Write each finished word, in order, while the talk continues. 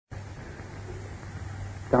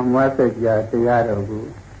ဓမ္မစကြာတရားတော်ကို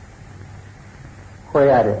ခေါ်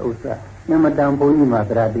ရတဲ့ဥစ္စာအမှန်တန်ဘုန်းကြီးမှာ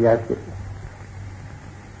တရားဖြစ်တယ်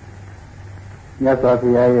မြတ်စွာဘု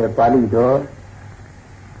ရားရဲ့ပါဠိတော်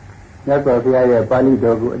မြတ်စွာဘုရားရဲ့ပါဠိ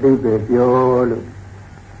တော်ကိုအဓိပ္ပာယ်ပြောလို့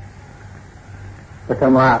ပထ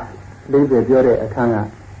မအဓိပ္ပာယ်ပြောတဲ့အခန်းက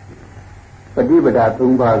ပฏิပဒါ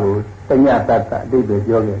၃ပါးကိုပညာတတ်တာအဓိပ္ပာယ်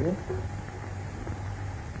ပြောခဲ့တယ်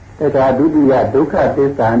။ဒါကဒုတိယဒုက္ခသ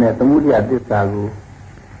စ္စာနဲ့သမုဒယသစ္စာကို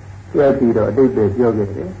ပြောပြီးတော့အဓိပ္ပာယ်ပြောခဲ့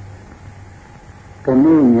တယ်။ခဏ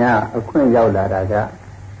ညအခွင့်ရောက်လာတာက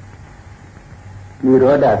និ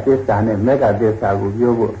ရောဓသစ္စာနဲ့မေဃသစ္စာကို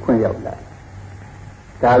ပြောဖို့အခွင့်ရောက်လာတယ်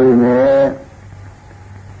။ဒါပေမဲ့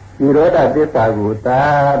និရောဓသစ္စာကိုသာ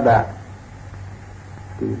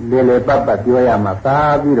လေပတ်ပြောရမှာသာ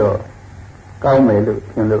ပြီးတော့ကောင်းမယ်လို့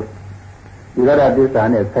ထင်လို့និရောဓသစ္စာ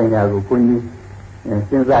နဲ့ဆိုင်ရာကိုဘုန်းကြီး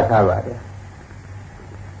စဉ်းစားထားပါတယ်။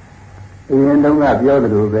အရင်တုန်းကပြောသ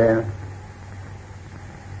လိုပဲ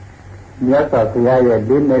မြတ်စွာဘုရားရဲ့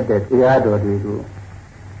လေးနဲ့တဲ့တရားတော်တွေကို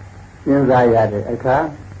စဉ်းစားရတဲ့အခါ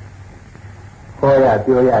ခေါ်ရ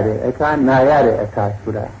ပြောရတဲ့အခါနာရတဲ့အခါ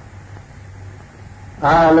ဆိုတာ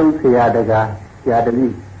အားလုံးဆရာတကာဆရာတပ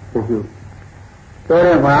ည့်စုတော်ရ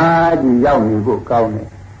မှာကြီးရောက်နေဖို့ကောင်းတယ်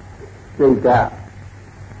စိတ်က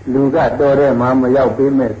လူကတော်တဲ့မှာမရောက်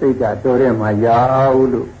ပေးမဲ့စိတ်ကတော်တဲ့မှာရောက်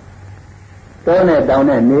လို့တောနဲ့တောင်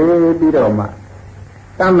နဲ့နေပြီးတော့မှ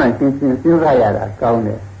တမ်းမှန်ရှင်းရှင်းစဉ်းစားရတာကောင်းတ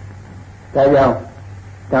ယ်ဒါကြောင့်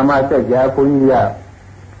ဓမ္မစကြာဘုန်းကြီးက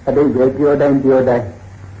အတိတ်ပဲပြောတိုင်း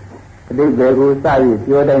အတိတ်ပဲကိုစပြီး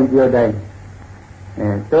ပြောတိုင်း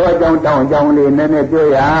တောအကြောင်းတောင်အကြောင်းလေးနည်းနည်းပြော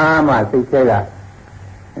ရမှစိတ်ထဲက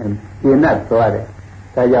ကျဉ်တ်သွားတယ်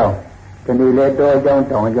ဒါကြောင့်ဒီနေ့လဲတောအကြောင်း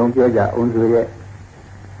တောင်အကြောင်းပြောကြအောင်ဆိုရဲ့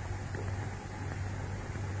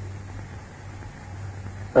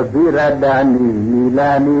အဘိရတာနိနီလာ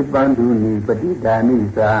နိပန္တုနိပတိဒါနိ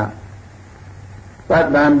သာသတ္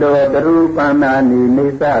တံတောတရုပန္နာနိနေ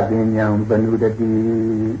သပညာပနုတတိ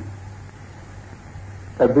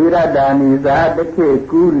အဘိရတာနိသာတခေ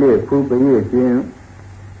ကုလေဖူပယေခြင်း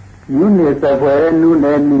ယုနေစပွဲနု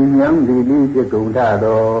နေနိညံဒီလိပြကုံထ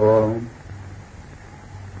တော်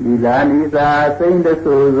ဒီလာနိသာစိမ့်တ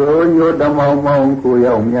ဆူဇိုညိုတမောင်မောင်ကို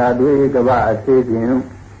ရောက်မြာတွေကပအစေခြင်း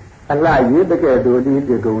အလှရည်တကဲ့သို့ဒီ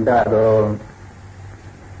ပြကုံထတော်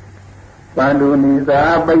ပန္ဒုနိသာ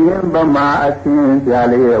ပယံပမာအရှင်ပြ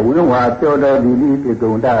လေးဝိဝါပြောတော်ဒီလိပြ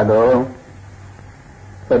ကုံထတော်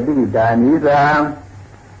ပတိဒါနိသာ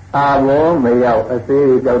အာဘောမရောက်အစေ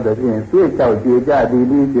ကြောက်တဲ့ဖြင့်ဆွေးကြောက်ကြည်ကြသည်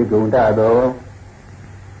လိပြကုံထတော်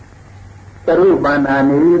သရုပန္နာ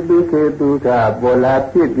နိဒုက္ခေဒုက္ခပေါ်လာ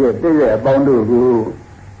ဖြစ်ဖြစ်တည်းရဲ့အပေါင်းတို့ကို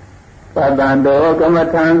ပတ္တံတော်ကမ္မ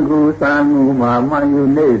ထံကူသံမှုမှာမှန်ယူ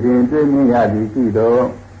နေစဉ်တွေ့မြင်ရသည်ရှိတော်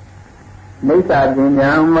မိစ္ဆာပ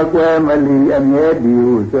ညာမကွဲမလီအမြဲတည်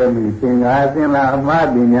ဟုဆိုမိသင်္ဃာသင်္လာအမှား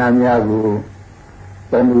ပညာများကို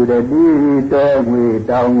သမှုတတိတော်ငွေ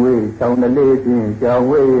တောင်ငွေဆောင်းတလေးဖြင့်ကြောင်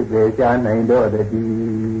ဝေးပေချနိုင်တော်တည်း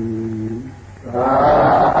သာ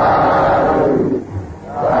ဓု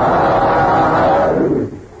သာဓု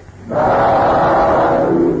သာ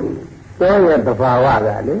ဓုသောရဲ့တဘာဝက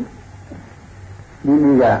လေမိ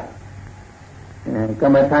မိကက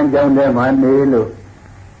မ္မထံကျောင်းထဲမှာနေလို့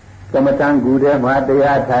ကမ္မထံကူထဲမှာတ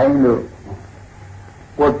ရားထိုင်လို့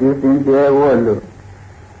ကိုယ်ပြင်းတင်တယ်ဝတ်လို့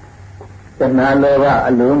တဏှာလောဘ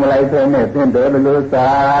အလိုမလိုက်ဖဲနဲ့သင်တော်လို့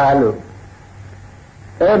စားလို့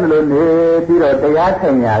အဲ့လိုနေပြီးတော့တရား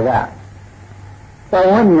ထိုင်ရာကသ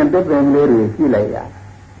ဝဉ္ဉ္တပင်လေးတွေရှိလိုက်ရ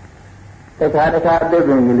တခါတခါတပ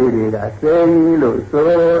င်ကလေးတွေကစေကြီးလို့ဆို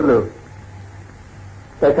လို့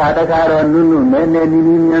တခါတခါတော့နုနုနဲနဲနီး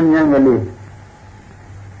နီးမြန်းမြန်းကလေး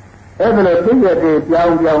အဲ့ဒါလိုဖြစ်ရတဲ့ပြော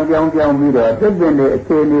င်းပြီးတော့သစ်ပင်တွေအ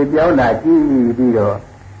ခြေအနေပြောင်းလာကြည့်ပြီးတော့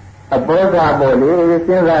အဘောဓာပေါ်လေးစ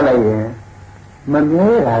ဉ်းစားလိုက်ရင်မမြဲ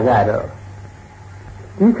တာကတော့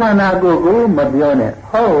ဒီခန္ဓာကိုယ်ကိုမပြောနဲ့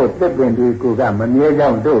ဟောသစ်ပင်တွေကိုကမမြဲကြော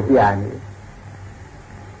င်းတို့ပြနေ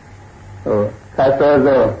ခါ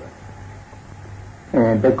စော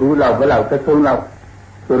တကူလောက်ဘလောက်သုံးလောက်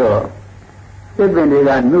ဆိုတော့သစ်ပင်တွေက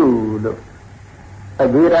နုလို့အ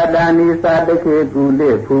ဘိရတာနိသာတခေကုလေ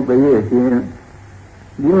ဖူပယေခြင်း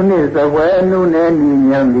ယူနိသဝေနုနေနိ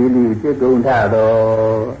ညံလီလိပြကုံထ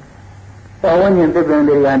တော်သဝဉ္ဉ္သစ်ပင်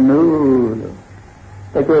တွေကနုလို့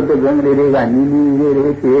တချို့သစ်ပင်တွေကနီနီလေးတွေ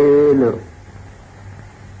ဖြစ်လို့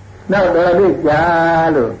နောက်တော်လေးကြာ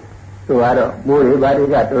လို့ဆိုတော့မိုးတွေဘာတွေ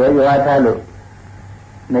ကတော်ရွာထားလို့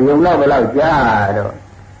နေုံတော့ဘလောက်ကြာတော့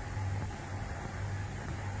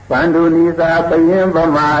ပန္ဒုနိသာပယံပ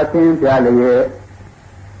မာအသင်ပြလျက်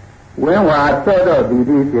ဝင်းဝါသောတော့ဒီ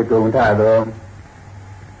ဒီပြကုံထတော်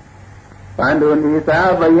ပ န္တုနိသာ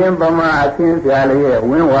ပယင်ပမအချင်းဆရာလေးရဲ့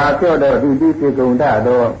ဝင်းဝါပြော့တော့ဒီတိဖြစ်ကုန်တ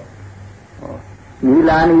တော့နီ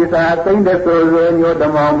လာနိသာသိမ့်တဲ့ဆိုဆိုညိုဓ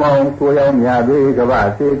မ္မောင်မောင်ကိုရောက်မြသေးကပ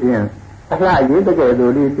စေဖြင့်အလှရေးတကယ်လို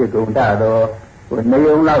လေးဖြစ်ကုန်တတော့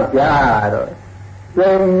နေုံလောက်ကြားတော့စိ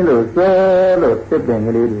မ့်လို့စွဲလို့စစ်ပင်က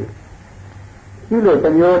လေးတွေရှိလို့တ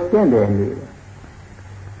မျိုးတင့်တယ်နေ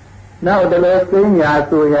နောက်တလို့စိမ့်ညာ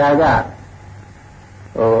ဆိုရာက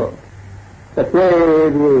တစ်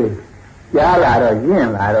ပြေးပြေးကြားလာတော့ရင့်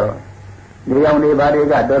လာတော့နေအောင်နေပါတွေ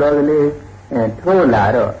ကတော်တော်ကလေးထိုးလာ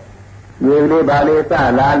တော့ရေကလေးပါလေးစ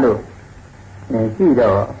လာလို့ရှိ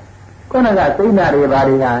တော့ခုနကစိမ့်နာတွေပါ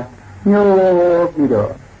တွေဟာညှိုးပြီး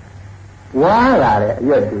တော့ဝါလာတဲ့အ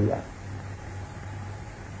ရွက်တွေက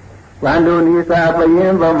ဗန္ဓုနိစာပယ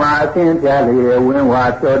င်ပမာအသင်ပြလေဝင်းဝါ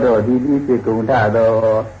ပြောတော့ဒီတိဖြစ်ကုန်တတော့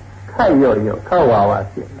ခတ်ရော့ရော့ခောက်ဝါဝါ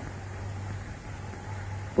ဖြစ်လာ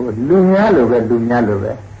လူများလိုပဲလူများက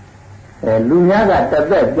တ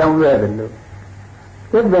သက်ကြောင်းရတယ်လို့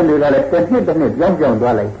သစ်ပင်တွေကလည်းတစ်နှစ်ကြောင်း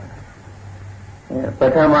သွားလိုက်ပ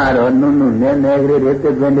ထမတော့နုနဲကလေးတွေသ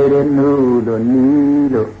စ်ပင်တွေနုလို့နီး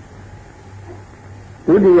လို့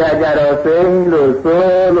ဒုတိယကျတော့စိမ့်လို့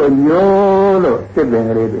စိုးလို့ညိုးလို့သစ်ပင်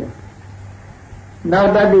ကလေးတွေနောက်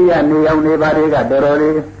တတိယနေအောင်နေပါတွေကတော်တော်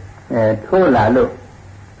လေးထိုးလာလို့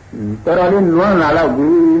တော်တော်လေးနွမ်းလာတော့ပြီ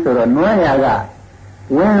ဆိုတော့နွမ်းရက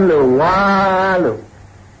ဝင်းလို့ဝါလို့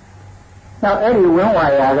နောက်အဲ့ဒီဝင်းဝါ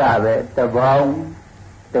ရာကပဲတပေါင်း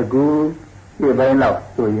တကူပြပိုင်းလောက်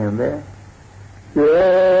ဆိုရင်ပဲကျေ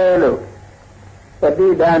လို့ပဋိ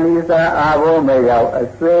ဒာနိသာအာဘောမရောက်အ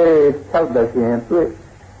စေး6တဲ့ရှင်တွေ့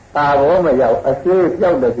အာဘောမရောက်အစေး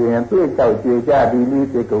ပြောက်တဲ့ရှင်တွေ့6ကျေကြဒီနည်း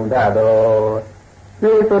ဖြစ်ကုန်တာတော့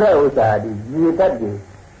ဒီဆိုတဲ့ဥစ္စာဒီရေတတ်ကြီး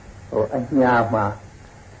အညာမှာ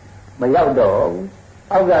မရောက်တော့ဘူး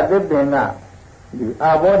အောက်ကသစ်ပင်ကဒီ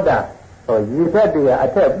အာဘောဒရေတတ်တွေကအ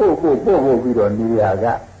ထက်ပို့ပြီးတော့နေရက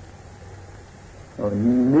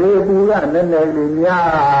နေပူကနည်းနည်းလေး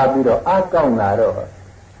များပြီးတော့အကောင်းလာတော့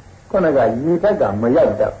ခုနကရေတတ်ကမရော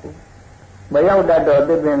က်တတ်ဘူးမရောက်တတ်တော့သ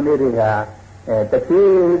စ်ပင်လေးတွေကတဖြ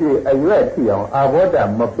ည်းဖြည်းအရွက်ထိအောင်အာဘောဒ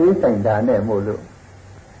မပေးဆိုင်တာနဲ့မို့လို့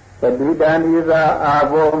ပဋိဒာနိသာအာ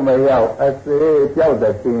ဘောမရောက်အစေပြောက်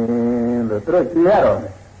တဲ့ရှင်လို့သူတို့ကြည့်ရတော့မ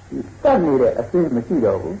ယ်တတ်နေတဲ့အစေမရှိ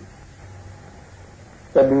တော့ဘူး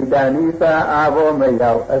ပဋိဒာနိသာအာဘောမ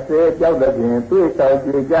ရောက်အစေပြောက်တဲ့ရှင်တွေ့ဆောင်ကြ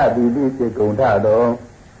ည်ကြသည်လိဖြစ်ကုန်ထတော့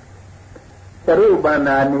သရုပ္ပန္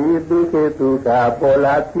နာနိသူခေသူကပေါ်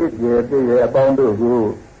လာဖြစ်ပြည့်ရဲ့အပေါင်းတို့ကို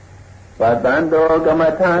ပတံတော်ကမ္မ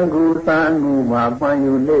ထံကူသံကူမှာမှန်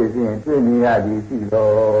ယူနေစဉ်တွေ့မြင်ရသည်ရှိ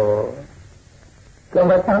တော်ကမ္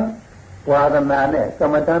မထံဝါဒနာနဲ့က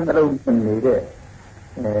မ္မထံပြုလုပ်နေတဲ့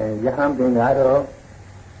ယဟန်ပင်ကတော့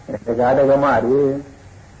တရားဓမ္မတွေ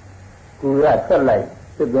ကူရဆက်လိုက်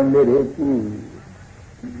သစ်ပင်လေးတွေကြည့်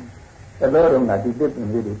တတော်တော်ကဒီသစ်ပင်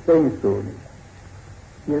လေးတွေစိမ့်ဆိုနေ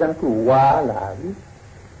ဒီလကူဝါလာပြီ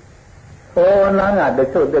သောနာကတ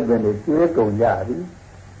ချို့သစ်ပင်တွေကျေးကုန်ကြပြီ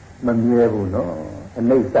မမြဲဘူးနော်အ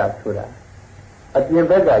နိစ္စဆိုတာအပြင်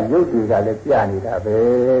ဘက်ကရုပ်တွေကလည်းပြနေတာပဲ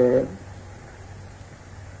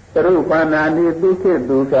သရုပ်ပန္နာနိသူခေ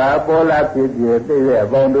သူကပေါ်လာဖြစ်ပြသိတဲ့အ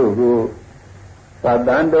ပေါင်းတို့ကိုသတ္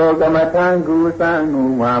တံတော်ကမ္မထံကူသံငူ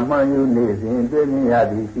မှာမှန်ယူနေစဉ်တွေ့မြင်ရ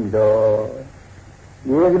သည်ရှိတော်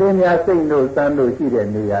ဒီကလေးများစိတ်တို့စမ်းတို့ရှိတဲ့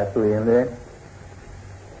နေရာဆိုရင်လေ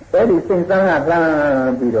အဲ့ဒီစိတ်စမ်းကလှ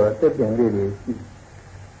မ်းပြီးတော့သစ်ပင်လေးတွေရှိ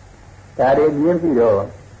ဒါတွေမြင်ပြီးတော့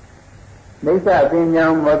မိစ္ဆပညာ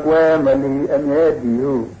မကွဲမလီအမြဲတည်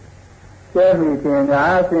ဟုကျဲမိခြင်းက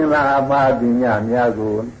ဆင်လာအပါပညာများ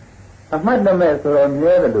ကိုအမှတ်တမဲ့ဆိုတော့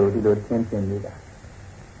မြဲတယ်လို့ဒီလိုသင်နေတာ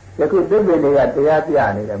ယခုသစ်ပင်တွေကတရားပြ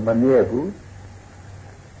နေတယ်မမြဲဘူး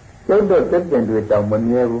ကျုပ်တို့သစ်ပင်တွေတောင်မ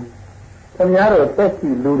မြဲဘူးခင်ဗျားတို့တက်ရှိ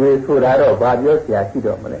လူတွေဆိုတာတော့ဘာပြောเสียရှိ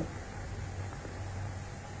တော့မလဲ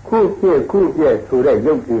ခုဖြစ်ဆိုတဲ့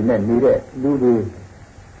ရုပ်တွေနဲ့နေတဲ့လူတွေ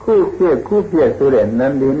ခုဖြစ်ဆိုတဲ့နာ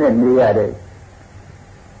မ်တွေနဲ့နေရတဲ့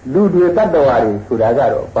လူတွေတ attva တွေဆိုတာက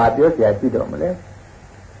တော့ဘာပြောเสียရှိတော့မလဲ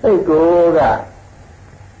အဲ့ကိုက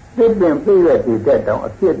သစ်ပင်ပြည့်ရတဲ့တက်တောင်အ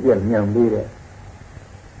ဖြစ်ပြညံပြီးတယ်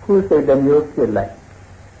ခုစိတ်တစ်မျိုးဖြစ်လိုက်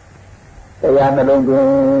တရားနှလုံးသွ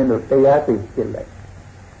င်းလို့တရားစိတ်ဖြစ်လိုက်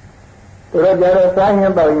တော်ကြတော့စားရ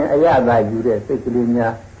င်ပေါ့ရင်အရသာယူတဲ့စိတ်ကလေး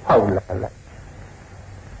များဖောက်လာလိုက်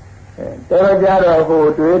တော်ကြတော့ဟို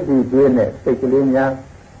တွေးဒီတွေးနဲ့စိတ်ကလေးများ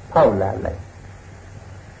ဖောက်လာလိုက်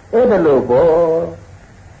အဲ့ဒါလို့ပေါ့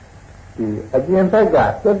ဒီအပြင်ဘက်က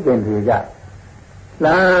သစ်ပင်တွေကလ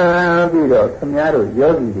မ်းပြီးတော့ခမည်းတော်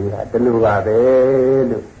ယောဂီတွေကဒီလိုပါပဲ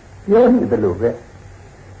လို့ပြောနေတယ်လို့ပဲ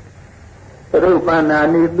သရုပ်ပန္နာ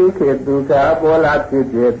နိသူခေသူကပေါ်လာဖြစ်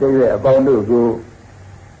ပြတဲ့ရဲ့အပေါင်းတို့ကို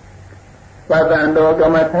သ Patando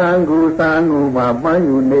Kamatangu Sangu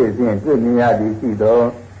Mayu Nezin Tunyadi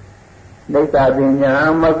Sido Neta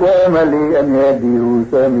Binya Magomali and Yedi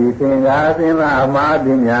Usami Tingasima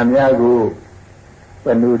Madinya Miagu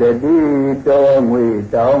Panuda Di Dongway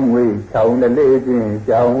Town the Legend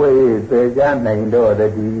Jaway Pejan and Dora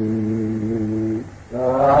Di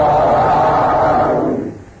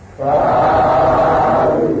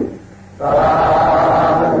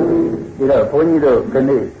Ponido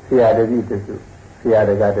Kane Siada Vitu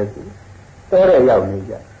Siada Gadasu Tora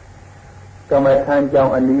Yawnija Kamatan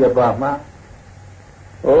Jam Ania Bama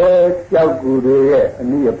O Yaugure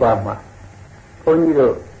Ania Bama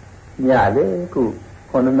Ponido Nyale Ku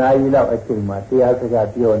Konanaila Achima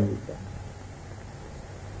Tiasaga Pionija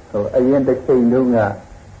So Ayen the Chainunga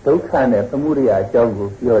Tokane Pamuria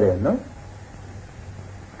Jogu Piore no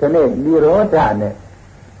Kane Nirodane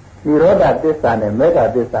Niroda Desa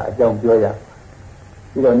Mega Desa Jom Joya.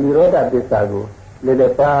 You know, Niroda Desa go,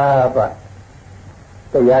 Lele Papa,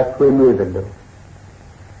 the Yak Swim the Low.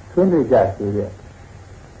 Swim Jack, you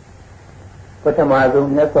Patamazu,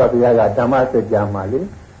 Neso Yaga, Damasa Jamali.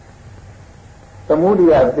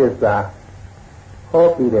 Samudia Desa,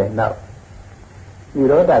 Hopi there now.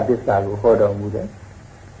 Niroda Desa go, hold on with them.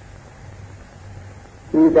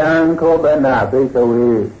 Sidan Kobana, base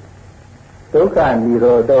away. Toka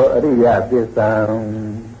Nirodo Riya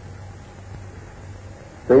Pisam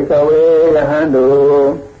Take away the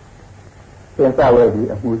handle Since I will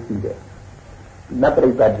be a Musida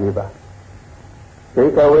Napri Padiva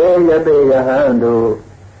Take away your day a handle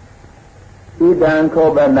Idan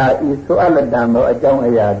Kobana is so aladamo a Jong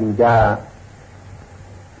Ayadija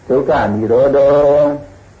Toka Nirodo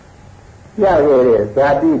Yahweh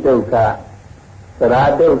Sadi Toka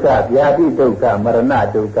Saradoka Yadi Toka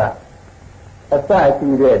Marana Toka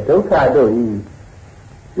Asati de Doka Doi,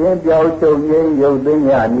 Piao Choye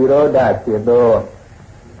Yodia Niroda Tido,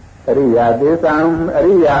 Ria Desam,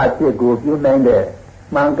 Ria Tigu, you named it,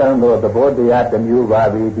 Mankando, the body at the new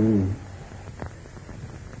Babi.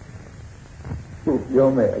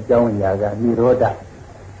 Yome, John Yaga, Niroda.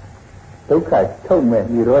 Doka Tome,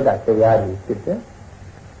 Niroda, Sayari, sister.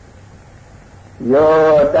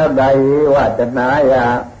 Yo Tabai, what the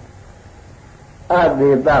Naya.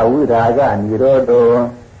 Adita Viraga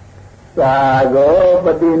Nirodo Sago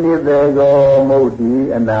Patinigo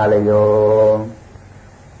Modi and Alayo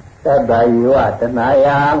Tadayu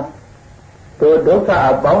Atanaya To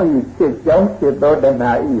Doka about you sit young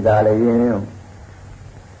Sitodana Idalayo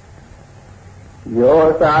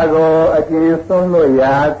Yo Sago against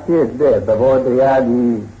Soloya sit there the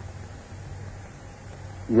Bodayadi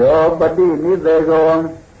Yo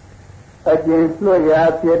Patinigo Against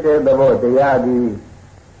Loya Piede the Bodayadi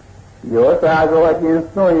Yosago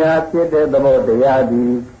against Noya Piede the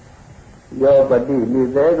Bodayadi Yopati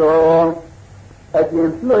Nizego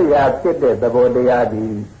against Loya Piede the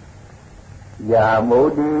Bodayadi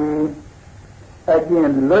Yamodi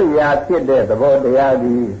against Loya Piede the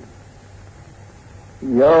Bodayadi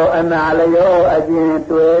Yo Analayo against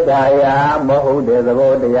Wedaya Mahode the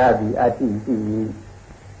Bodayadi Ati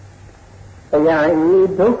Ayai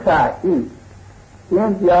Duka E.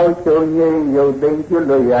 In Yao Chonye, you think you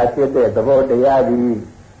loya sit at the Bodayadi.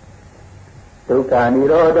 Duka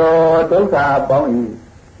Nirodo, Duka Bongi.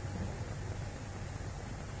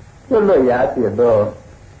 You loya sit do.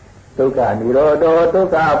 Duka Nirodo,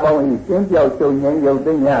 Duka Bongi. In Yao Chonye, you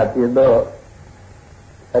think ya sit do.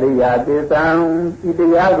 Ria Desang,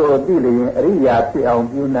 Ideago Dili, Ria Piao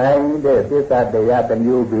Unai, the Desa de Yat and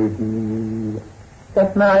you baby.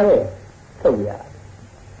 That's not Soya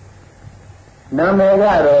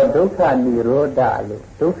Namegaro Duka Niroda,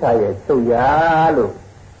 Duka Soya,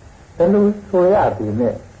 Telu Soya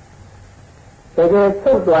Bime. They get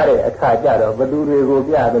so dry a Kajaro, but do they go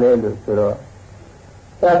beyond the Lusuro?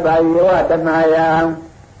 That's by you at the Naya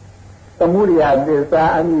Samuria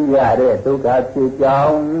Desa Ania, Duka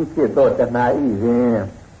Chijong, Chito Tanai.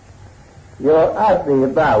 Your Ati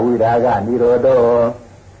Bawiraga Nirodo,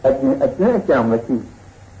 a Jamati.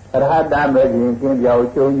 Rada Medin Kim Yao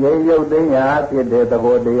Chonye Yodia, Pide the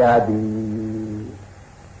Bodayadi.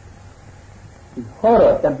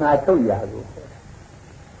 Horror Tanato Yago.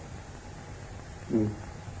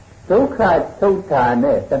 Toka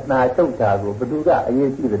Totane, Tanato Tago, Baduga,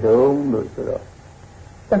 I see the dome, Lucero.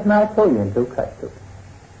 Tanato and Ducato.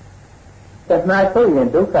 Tanato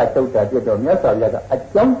and Ducato, Yadom, a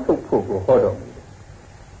jump to Pugo, Hodom.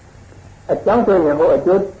 A jump to a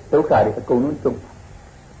good Tokari, a Kunun.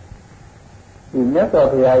 In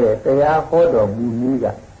Nesofia, they are Hodom,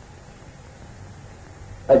 Muniga.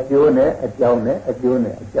 A June, a Jone, a June,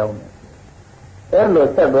 a Jone.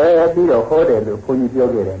 Erlo Sabre, a deal of Hode, the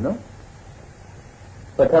Punibio, no?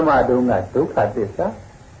 Patama dunga dukha tissa.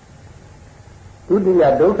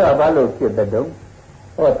 Tudiya dukha balu kitadum.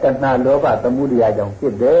 Oh tanna loba tamudiya jong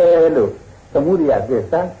kitelu. Tamudiya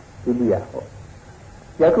tissa. Tudiya ho.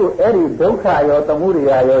 Yaku eri dukha yo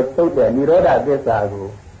tamudiya yo chode niroda tissa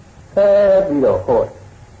go. Biro ho.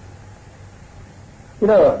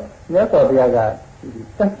 Nyasa biaga.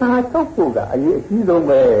 Tanna chokuga ayi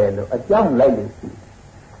ikidome lo. Ajam laili si.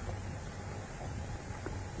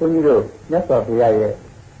 Puniro nyasa biaga.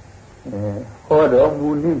 Hodo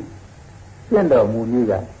muni. Siendo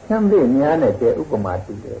muniga. Siempre niane te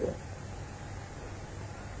upamati dere.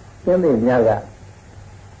 Siempre niaga.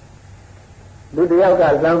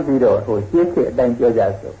 Dudiyaga lambiro ho siete dan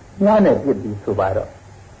jojaso. Niane piti subaro.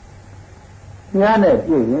 Niane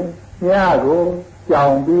piti niago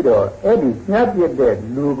chong biro edi nyapite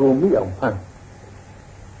lugo mi ông phan.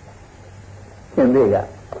 Siempre ga.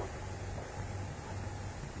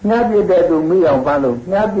 Nyapite du mi ông phan lu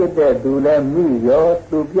nyapite du le mi yo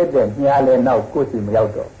du pite nya le nau ko si ma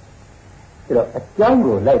yauk do. Cho a chong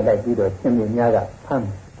ko lai pi do siempre niaga phan.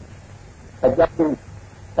 A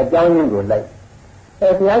chong yin ko lai.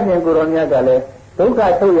 Bhaya Shin ko ro nya ga le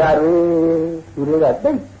dukha thuk ya ri du de ga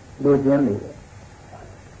tai lo chin ni.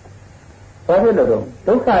ဘာဖြစ်လို့တော့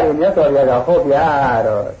ဒုက္ခတွေမြတ်စွာဘုရားကဟောပြ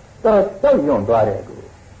တော့တောက်ညွန့်သွားတယ်ကူ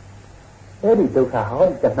အဲ့ဒီဒုက္ခဟော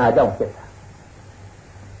တဏှာကြောင့်ဖြစ်တာ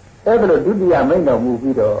အဲ့ဒါလို့ဒုတိယမိန့်တော်မူ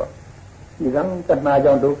ပြီးတော့ဒီကံတဏှာ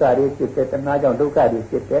ကြောင့်ဒုက္ခတွေဖြစ်တယ်တဏှာကြောင့်ဒုက္ခတွေ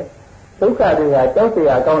ဖြစ်တယ်ဒုက္ခတွေကကြောက်เสี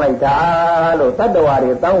ยကောင်းလိုက်တာလို့တတ္တဝါ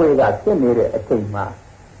တွေတောင်းဝေကဖြစ်နေတဲ့အချိန်မှာ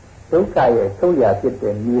ဒုက္ခရဲ့ဆုံးရဖြစ်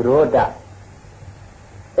တဲ့និရောဓ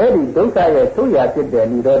အဲ့ဒီဒုက္ခရဲ့ဆုံးရဖြစ်တဲ့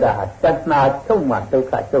និရောဓဟာတဏှာချုပ်မှဒုက္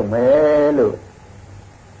ခချုပ်မယ်လို့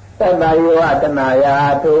သတ္တယောတဏှာယာ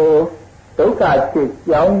ထိုဒုက္ခဖြစ်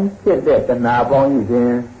ကြောင်းဖြစ်တဲ့တဏှာပေါင်းဤခြ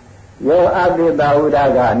င်းယောအပိတဝုဒ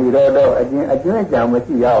ကនិရောဓအကျဉ်းအကြောင်းမ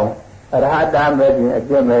ရှိအောင်အရဟတမေခြင်းအ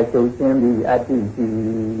ကျဉ်းမဲ့ချုပ်ခြင်းပြီးအတ္တိရှိ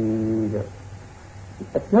တော့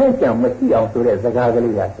အကျဉ်းအကြောင်းမရှိအောင်ဆိုတဲ့စကားက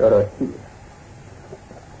လေးကတော်တော်ရှိတယ်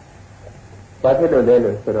။ဘာဖြစ်လို့လဲ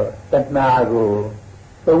လို့ဆိုတော့တဏှာကို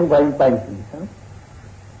သုံးပိုင်းပိုင်းရှိနော်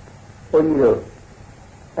ဘုန်းကြီးတို့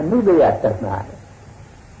အနုတ္တယတဏှာ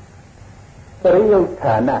ပရိယု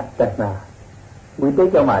ဌာနတဏှာဝိတိ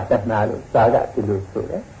တ်ကမတဏှာလို့စာကဒီလိုဆို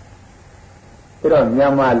တယ်ဒါတော့မြ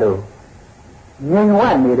န်မာလိုငြိမ်ဝ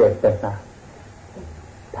နေတဲ့တဏှာ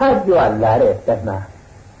ထကြွလာတဲ့တဏှာ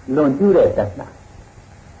လွန်ကျူးတဲ့တဏှာ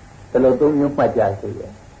ဒီလိုသုံးမျိုးမှတ်ကြစေရ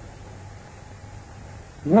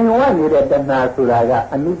ငြိမ်ဝနေတဲ့တဏှာဆိုတာက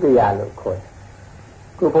အနုတ္တယလို့ခေါ်တယ်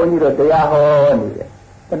ခုဘုန်းကြီးတို့တရားဟောနေတယ်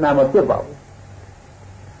တဏှာမဖြစ်ပါဘူး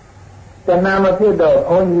တဏှာမဖြစ်တော့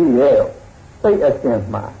ဘုန်းကြီးရဲ့စိတ်အစဉ်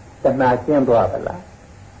မှာတဏှာကျင်းသွားပါလား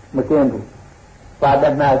မကျင်းဘူးပါတ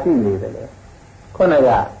ဏှာရှိနေတယ်လေခုနက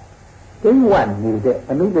ကျင်းဝတ်နေတဲ့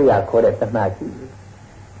အနုတ္တယခေါ်တဲ့တဏှာရှိတ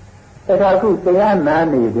ယ်ဒါကခုတရားနာ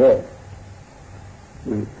နေတဲ့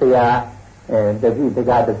ဒီတရားတတိတ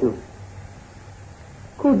ကားတစု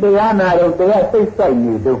ခုတရားနာတော့တရားစိတ်ဆိုင်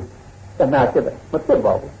နေတော့တဏှာဖြစ်တယ်မဖြစ်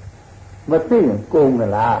ပါဘူးမသိရင်ကုန်မ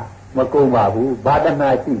လားမကုန်ပါဘူးဘာတဏှာ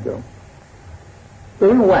ရှိတော့သိ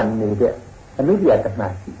ဝတ်နေတဲ့အနုတ္တယတဏှာ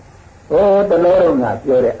ရှိဟောတလောတော့ငါ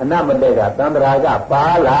ပြောတဲ့အနမတက်ကသံဃာကပါ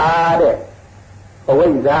လာတဲ့အဝိ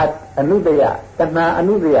ဇ္ဇာအနုတ္တယတဏှာအ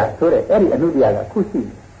နုတ္တယဆိုတဲ့အဲ့ဒီအနုတ္တယကခုရှိ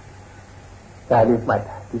ဒါလေးမှတ်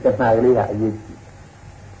တာဒီတဏှာကလေးကအရေးကြီး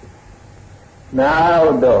နော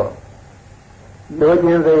က်တော့လိုချ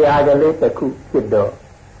င်စရာကလေးတစ်ခုဖြစ်တော့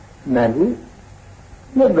နန္ဒီ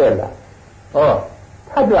မြစ်ပဲလားဟော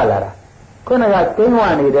ထကြွလာတာခုနကကျင်းဝ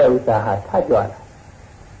နေတဲ့ဥစ္စာဟာထကြွလာ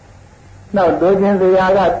နောက်လိုချင်စရာ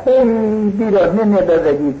ကသိပြီးတော့နှစ်သက်သ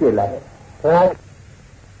က်ကြီးဖြစ်လာတယ်ဒါ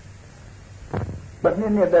ဘ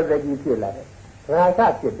ယ်နှစ်သက်သက်ကြီးဖြစ်လာတယ်ရာဂ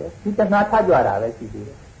ဖြစ်တယ်ဒီတဏှာထကြွတာပဲရှိသေးတ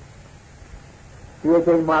ယ်ဒီအ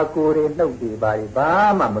ချိန်မှာကိုယ်တွေနှုတ်တွေပါဘာ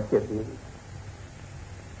မှမဖြစ်သေးဘူး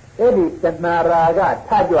အဲ့ဒီတဏှာရာဂထ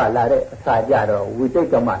ကြွလာတဲ့အခါကျတော့ဝိတိတ်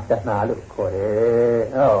ကမတဏှာလို့ခေါ်တယ်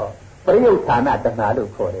ဟောပရိယုဌာနတဏှာ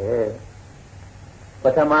လို့ခေါ်တယ်ပ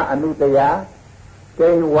ထမအနုတ္တယကျ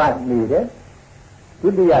င်းဝတ်နေတယ်ဒု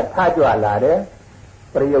တိယထကြွလာတယ်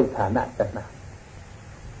ပရိယုဌာနတဏှာ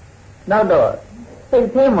နောက်တော့စိတ်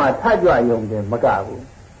ထဲမှာထကြွယုံတယ်မကဘူး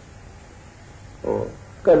ဟို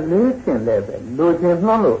ကလေးရှင်လည်းပဲလိုချင်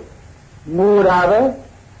နှောင်းလို့ငိုတာပဲ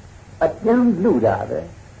အတင်းလူတာပဲ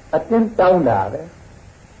အတင်းတောင်းတာပဲ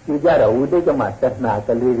ဒီကြတော့ဝိတိတ်ကမတဏှာက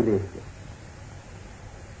လေးကလေး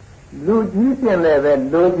လူကြီးရှင်လည်းပဲ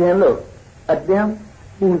လိုချင်လို့အတင်း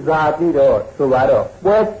ပူဇာပြီးတော့ဆိုတော့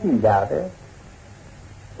ပွဲကြည့်တာပဲ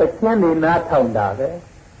တခြင်းနေနာထောင်တာပဲ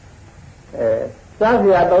စားစ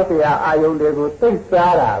ရာတော့စရာအာယုန်တွေကိုသိ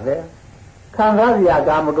စားတာပဲ ခံစားရ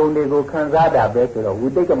ကာမဂုဏ်တွေကိုခံစားတာပဲဆိုတော့ဝိ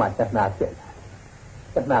တိတ်ကမှတဏှာဖြစ်လာ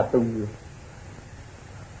တဏှာသုံးမျိုး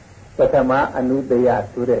ပထမအနုတ္တယ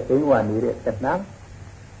ဆိုတဲ့အိမ်ဝနေတဲ့တဏှာ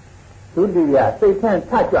ဒုတိယစိတ်ထန့်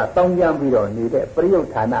ထကြွတောင်းကြမ်းပြီးတော့နေတဲ့ပရိယု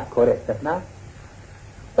ဌာနခေါ်တဲ့တဏှာ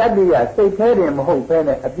တတိယစိတ်แท้တယ်မဟုတ်ဘဲ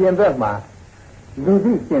နဲ့အပြင်ဘက်မှာလူ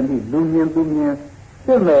သိရှင်သိလူမြင်သူမြင်ဖြ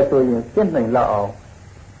စ်မယ်ဆိုရင်ဖြစ်နိုင်လောက်အောင်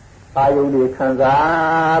အာယုန်တွေခံ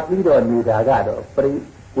စားပြီးတော့နေတာကတော့ပရိ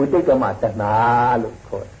ဝိတိတ်ကမတဏှာလို့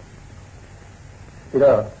ခေါ်တယ်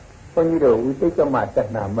ဒါတော့ဘုန်းကြီးတို့ဝိတိတ်ကမတ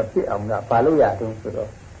ဏှာမဖြစ်အောင်ကဘာလို့ရတုံးဆိုတော့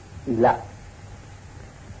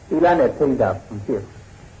သီလနဲ့ထိန်းတာမဖြစ်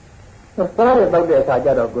ဘူးစားရတော့တဲ့အခါကျ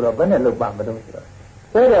တော့ကိုတော့ဘယ်နဲ့လုပ်ပါမလို့ဆိုတော့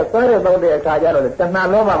စားရတော့တဲ့အခါကျတော့တဏှာ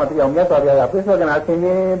လောဘမဖြစ်အောင်မြတ်စွာဘုရားကပြစ္ဆေကနာဆင်ခြ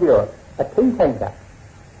င်ပြီးတော့အထိမ့်ဆိုင်တာ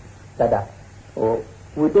တတ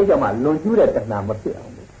ဝိတိတ်ကမလွန်ကျူးတဲ့တဏှာမဖြစ်အော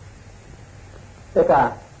င်လို့ဒါက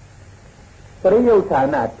ပရိယုဌာ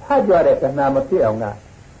နထကြွတဲ့တဏှာမဖြစ်အောင်က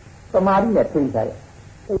သမာဓိနဲ့ထိန်းထားရ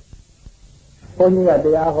ဘုန်းကြီးကတ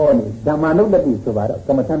ရားဟောနေဓမ္မနုတ္တိဆိုပါတော့က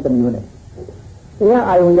မ္မထံတစ်မျိုးနဲ့တရား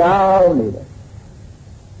အာယုံရောက်နေတယ်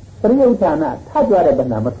ပရိယုဌာနထကြွတဲ့တ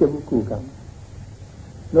ဏှာမဖြစ်ဘူးခုက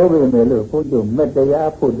လို့ပဲမယ်လို့ဘုန်းကြီးမတရား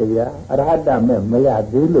ဖို့တရားအရဟတမဲ့မရ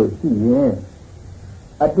သေးလို့ရှိရင်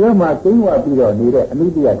အတွင်းမှာကျင်းဝပြီးတော့နေတဲ့အနု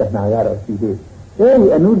တ္တိယတဏှာကတော့ရှိသေးတယ်အဲဒီ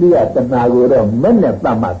အနုတ္တိယတဏှာကိုတော့မဲ့နဲ့ပ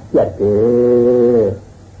တ်မှပြတ်တယ်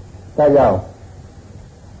ဒါကြောင့်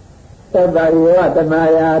သတ္တယေဝတဏှာ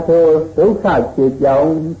ယာထိုဒုက္ခဖြစ်ကြော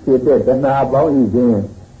င်းဖြစ်တဲ့တဏှာပေါင်းဤခြင်း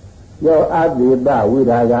ယောအဘိဒဝိ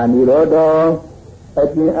ရာဂာနိရောဓောအ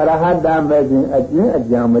ကျင့်အရဟတမဲ့ခြင်းအကျင့်အ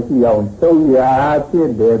ကြံမရှိအောင်သုံးရာဖြစ်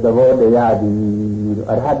တဲ့သဘောတရားသည်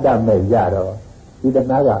အရဟတမဲ့ရတော့ဒီတ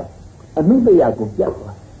ဏှာကအနုတ္တိယကိုပြတ်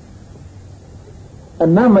သွားအ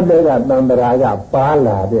နမတေကသံတရာကပါ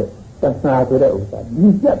လာတဲ့တဏှာဆိုတဲ့ဥစ္စာဒီ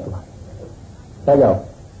ပြတ်သွားဒါကြောင့်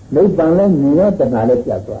နိဗ္ဗာန်လည်းမြင်ရတဏှာလည်း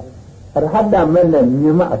ပြတ်သွားအရဟတမဲ့နဲ့မြ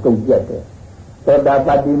င်မှအကုန်ပြတ်တယ်သောတာပ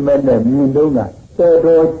တ္တိမဲ့နဲ့မြင်တော့ကတော်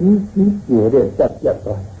တော်ကြီးကြီးကျယ်တဲ့တက်ပြတ်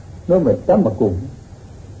သွားတယ်လို့မဲ့တတ်မကုန်ဘူး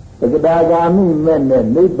တက္ကတာဂာမိမဲ့နဲ့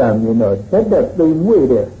နိဗ္ဗာန်မြင်တော့တက်တဲ့သိမ်မွေ့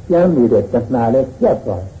တဲ့ကျမ်းနေတဲ့တဏှာလည်းပြတ်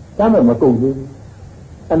သွားတယ်တတ်မကုန်ဘူး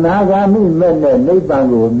အနာဂါမိမဲ့နဲ့နိဗ္ဗာန်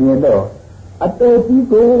ကိုမြင်တော့အတေကြီး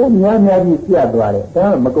ကိုများများကြီးပြတ်သွားတယ်ဒါ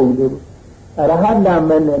မှမကုန်သေးဘူးအရဟတ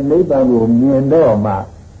မဲ့နဲ့နိဗ္ဗာန်ကိုမြင်တော့မှ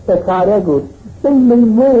သက္ခါရဲကိုသိမ့်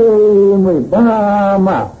မွေ့ဘာ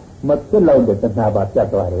မှမဖြစ်တော့တဲ့တဏှာပါပြတ်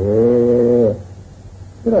သွားတယ်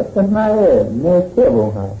ဒါတော့တဏှာရဲ့နေဖြစ်ပုံ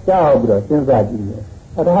ဟာကြောက်ပြီးတော့စဉ်းစားကြည့်ရင်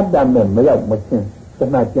အရဟတမဲ့မရောက်မချင်းတ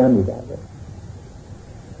ဏှာကျမ်းနေတာပဲ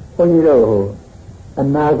ဘုန်းကြီးတို့အ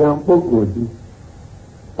နာဂံပုဂ္ဂိုလ်ကြီး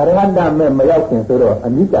အရဟတမဲ့မရောက်ခင်ဆိုတော့အ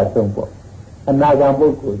နိစ္စဆုံးပေါ့အနာဂံပု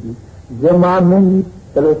ဂ္ဂိုလ်ကြီးဇမမင်းကြီး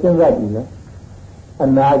ဒါလိုစဉ်းစားကြည့်နော်အ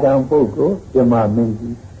နာဂံပုဂ္ဂိုလ်ဇမမင်း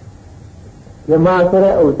ကြီးဇမဆို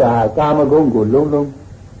တဲ့ဥစ္စာကာမဂုဏ်ကိုလုံးလုံး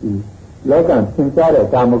လောကသင်ကြားတဲ့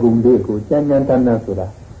ကာမဂုဏ်တွေကိုကျမ်းကျမ်းတန်းတန်းဆိုတာ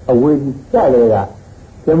အဝေကြီးကြတဲ့က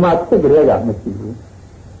ဇမဖြစ်ကြတဲ့ကမရှိဘူး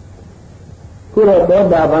ခုတော့သော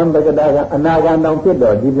တာပန်ပကတာကအနာဂံတောင်ဖြစ်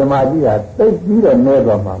တော့ဒီဇမကြီးဟာသိပြီးတော့နေ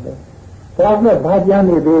သွားမှာပဲဒါနဲ့ဘာကြမ်း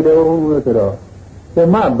နေသေးတယ်ဆိုတော့ဓ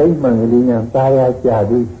မ္မဗိမာန်ကလေးများတာယာကြ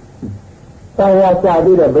သည်တာယာကြသ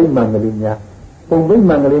ည်တဲ့ဗိမာန်ကလေးများပုံဗိ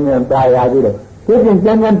မာန်ကလေးများတာယာသည်တဲ့ဒီပြင်ကျ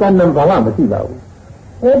မ်းကျမ်းတန်တန်ဘာမှမရှိပါဘူး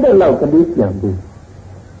အဲ့ဒါလောက်ကလေးပြန်ပြီး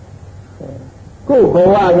ကိုယ်ဘ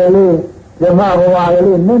ဝကလေးဓမ္မဘဝက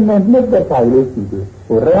လေးနည်းနည်းနှစ်သက်တာလေးရှိတယ်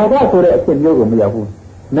ဟိုရာဂဆိုတဲ့အဖြစ်မျိုးကိုမရောက်ဘူး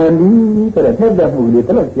နန္ဒီဆိုတဲ့နှစ်သက်မှုလေးတ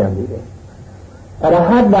စ်လောက်ပြန်ပြီးတယ်အရ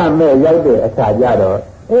ဟတမဲ့ရောက်တဲ့အခါကျတော့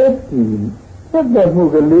အဲ့ဒီသက်သက်မှု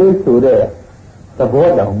ကလေးဆိုတဲ့သဘော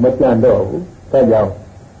တောင်မကြံတော့ဘူးဒါကြောင့်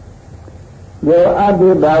ယောအဘိ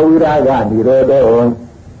ဓဝိရာဂနိရောဓော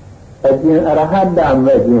အကျင့်အရဟတ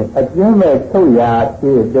မဲ့ခြင်းအကျင့်မဲ့ထုတ်ရာဖြ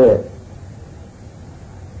စ်တဲ့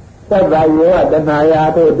သဗ္ဗယောတဏှာယာ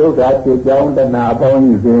တို့ဒုက္ခဖြစ်ကြောင်းတဏှာပေါင်း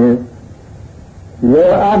ခြင်း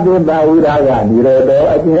ယောအဘိဓဝိရာဂနိရောဓော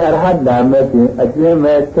အကျင့်အရဟတမဲ့ခြင်းအကျင့်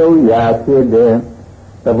မဲ့ထုတ်ရာဖြစ်တဲ့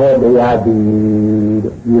သဘောတရားသည်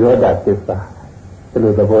နိရောဓသစ္စာဒီ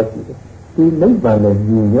လိုသဘောရှိတယ်ဒီနိဗ္ဗာန်လည်း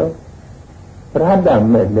မြင်ရောပရဟတ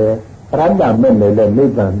မဲ့လည်းပရဟတမဲ့လည်းနိ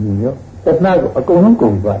ဗ္ဗာန်မြင်ရောတဏှာကိုအကုန်လုံးကု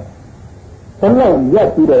န်သွားဘယ်လောက်ရက်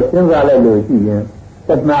ပြီးတော့စဉ်းစားလိုက်လို့ရှိရင်တ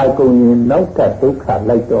ဏှာကုန်ရင်နောက်ကဒုက္ခ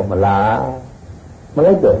လိုက်တော့မလားမ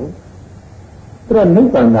လိုက်တော့ဘူးအဲ့တော့နိ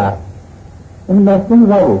ဗ္ဗာန်ကအမှန်စဉ်း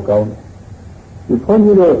စားဖို့ကောင်းတယ်ဒီဘုန်း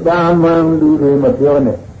ကြီးတို့သာမန်လူတွေမပြော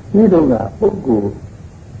နဲ့ဒီတော့ကပုဂ္ဂိုလ်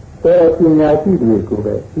တဲ့ပညာရှိတွေကို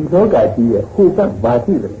ပဲဒီလောကကြီးရဲ့ဟိုကဘာ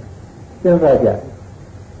ရှိတယ်စဉ်းစားကြ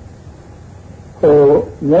ဟို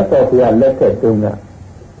မြတ်စွာဘုရားလက်ထက်တုန်းက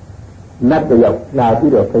နတ်တယောက်လာ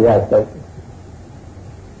ပြီးတော့ဘုရားတောက်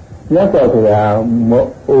မြတ်စွာဘုရားမ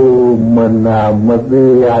အိုမနာမ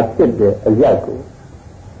သေးရာဖြစ်တဲ့အရာကို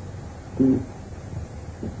ဒီ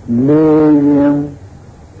လေရင်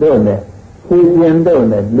တို့နဲ့ဖြည့်ရင်တို့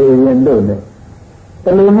နဲ့လေရင်တို့နဲ့တ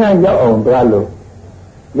လူများရောက်အောင်သွားလို့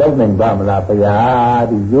ရောက်နိုင်ပါမလားဗျာ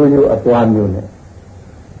ဒီရိုးရိုးအသွားမျိုးနဲ့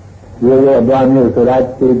ရိုးရိုးအသွားမျိုးဆိုတာ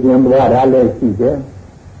ဖြည့်ရင်သွားတာလည်းရှိတယ်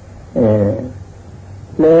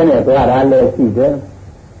လဲနဲ့သွားတာလည်းရှိတယ်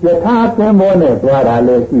ယထာသင်္ဘောနဲ့သွားတာလ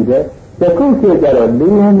ည်းရှိတယ်ယခုဖြစ်ကြတော့လေ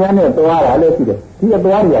ရင်များနဲ့သွားတာလည်းရှိတယ်ဒီအ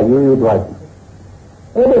သွားတွေကရိုးရိုးသွားရှိ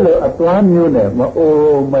အဲ့ဒါလိုအသွားမျိုးနဲ့မအို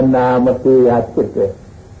မနာမသေးရာဖြစ်တဲ့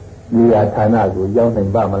နေရာဌာနကိုရောက်နို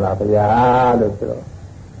င်ပါမလားဗျာလို့ဆိုတော့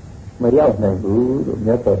မရောက်နိုင်ဘူးလို့မြ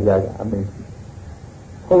တ်စွာဘုရားကအမိန့်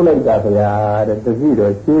ဟုတ်လိုက်တာဗျာတဲ့တတိ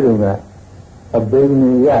တော်ရှင်းတော်ကအဘိ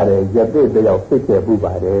ညာရတယ်ယသိတယောက်ဖြစ်ခဲ့မှု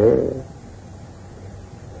ပါတယ်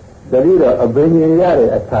တတိတော်အဘိညာရတဲ့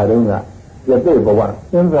အခါတုန်းကယသိဘဝ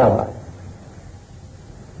စဉ်းစားပါတယ်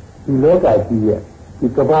ဒီလောကကြီးရဲ့ဒီ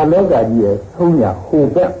ကမ္ဘာလောကကြီးရဲ့ဆုံးရဟို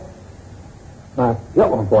ဘက်မှာရော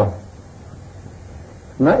က်အောင်သွား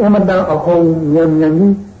ငါအမတန်အဟုန်ဉာဏ်ဉာဏ်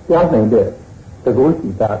ကြီးသွားနိုင်တဲ့သဘောရှိ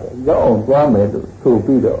တာပဲရောက်အောင်သွားမယ်လို့ဆို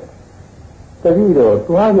ပြီးတော့တတိတော့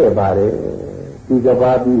သွားခဲ့ပါတယ်ဒီက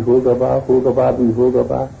ဘာပြီးဟိုကဘာဟိုကဘာပြီးဟိုက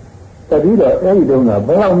ဘာတတိတော့အဲ့ဒီတုန်းကဘ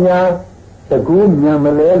ယ်လောက်များတကူဉာဏ်မ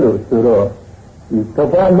လဲလို့ဆိုတော့ဒီက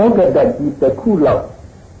ဘာလောကတကြီးတစ်ခုလောက်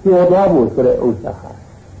ကျော်သွားဖို့ဆိုတဲ့ဥစ္စာဟာ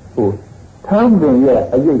ဟိုသံပင်ရဲ့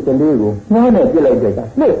အရေးကလေးကိုနှားနဲ့ပြစ်လိုက်တဲ့က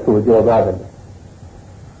နှစ်ဆိုကျော်သွားတယ်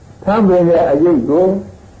သံပင်ရဲ့အရေးကို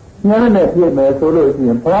နှားနဲ့ပြစ်မယ်ဆိုလို့ရှိ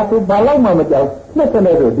ရင်ဘာလို့မှမကြောက်နှစ်စ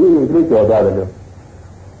နဲ့တော့ဒီအရေးကလေးကျော်သွားတယ်လို့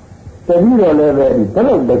တတိတော်လည်းပဲဒီတ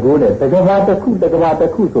လောက်တကူနဲ့တကဘာတစ်ခုတကဘာတ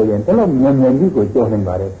စ်ခုဆိုရင်တလောက်ဉာဏ်ဉာဏ်ကြီးကိုကျော်နိုင်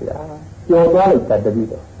ပါတယ်ဗျာကျော်သွားလိုက်တာတတိ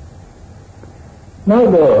တော်နောက်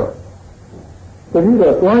တော့တတိ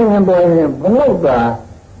တော်သွားရင်ပေါ်ရင်ဘလောက်သာ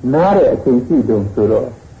နားတဲ့အချိန်ရှိတုံဆိုတော့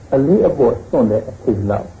အလေးအပေါ်စွန့်တဲ့အချိန်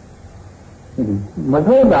လောက်မ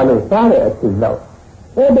ထိုးတာလို့စားတဲ့အချိန်လောက်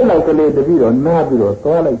အဲ့ဒီလောက်ကလေးတတိတော်နားပြီးတော့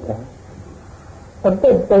သွားလိုက်တာအသ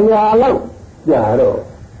က်100လောက်ကြာတော့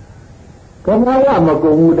ကမ္ဘာကမ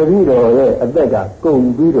ကုန်ဘူးတတိတော်ရဲ့အသက်ကကုန်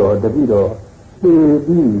ပြီးတော့တတိတော်ပြေး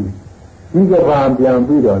ပြီးဒီကဘာပြန်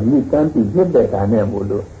ပြီးတော့မြစ်တန်းပြီးမြစ်တဲ့တာနဲ့မို့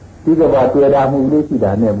လို့ဒီကဘာတွေ့တာမှုလေးရှိ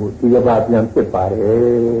တာနဲ့မို့ဒီကဘာပြန်ဖြစ်ပါတ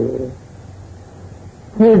ယ်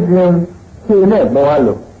ဖြစ်ခြင်းရှင်နဲ့သွား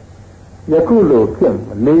လို့ယခုလိုဖြစ်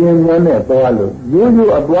လေရင်များနဲ့သွားလို့ရိုး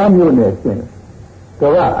ရိုးအသွားမျိုးနဲ့ဖြစ်က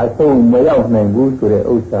ဘာအဆုံးမရောက်နိုင်ဘူးဆိုတဲ့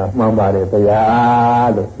ဥစ္စာမှန်ပါတယ်ဗျာ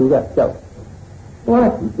လို့သူကကြောက်သွား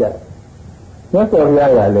ကြည့်ကြမြတ်စွာဘု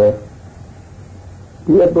ရားကလည်း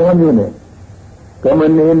ဒီအသွားမျိုးနဲ့ကမ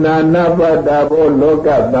နေနာနာပတ္တာဘောလောက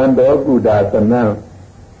တန်တော်ကုဒါသနံ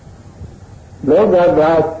လောက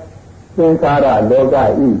သာသင်္ခါရလောက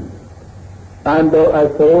ဤတန်တော်အ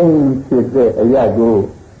ဆုံးဖြစ်တဲ့အရာကို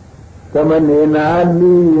ကမနေနာ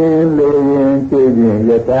နီးရင်လေရင်ခြေခြင်း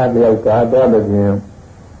ယထာလျောက်ကားတော်လည်းခြင်း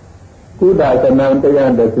ကုဒါသနံတ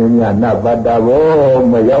ရားတခြင်းညနာပတ္တာဘော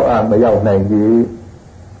မရောက်နိုင်ပြီ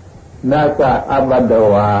နာကအပတ္တ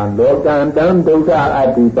ဝါလောကံတံဒုက္ခအ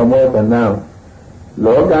တ္တိသမောသနံ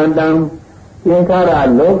လောကံတံသင်္ခါရ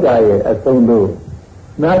လောကရဲ့အဆုံးတို့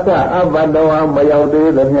နာကအပတ္တဝါမရောက်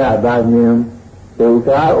သေးသမျှသာဖြင့်ဒုက္ခ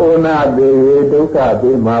ဩနာပေဒုက္ခပေ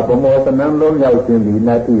မှာပမောသနံလုံးရောက်ခြင်းဒီန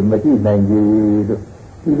တ္တိမရှိနိုင်ကြလို့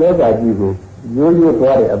ဒီလောကကြီးကိုရိုးရိုး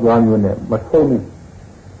သွားတဲ့အသွားမျိုးနဲ့မထုံးဘူး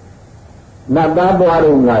နတ်သားသွား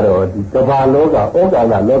တော့ကတော့ဒီကမ္ဘာလောကဩကာ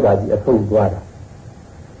လလောကကြီးအဆုံးသွားတာ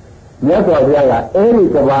မြတ်စွာဘုရားကအဲဒီ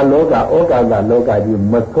ကမ္ဘာလောကဩကာလလောကကြီး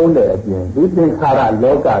မဆုံးတဲ့အပြင်ဒီသင်္ခါရ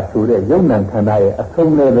လောကဆိုတဲ့ယုံနာခန္ဓာရဲ့အ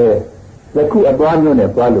ဆုံးလည်းပဲယခုအသွားမျိုးနဲ့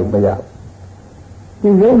သွားလို့မရ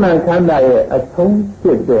ဘူးဒီယုံနာခန္ဓာရဲ့အဆုံးဖြ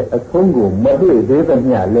စ်တဲ့အဆုံးကိုမတွေ့သေးသ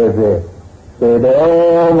မျှလည်းပဲသေ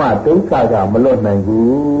တော်မှဒုက္ခကမလွတ်နိုင်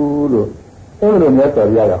ဘူးလို့အဲဒီလိုမြတ်စွာ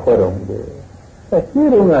ဘုရားကဟောတော်မူတယ်ရှိ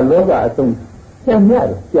တော့ကလောကအဆုံးကျန်ရ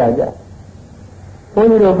တယ်ကြာကြဘုန်း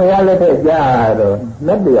ကြီးတို့ဘုရားလက်ထက်ကြာတော့လ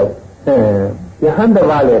က်တယောက်ယဟန်တ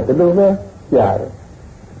ပါးလည်းဒီလိုပဲကြာတယ်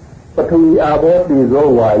ပထဝီအာဘောတိဇော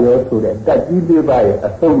ဝါယောဆိုတဲ့တတ်ကြီးပြပါရဲ့အ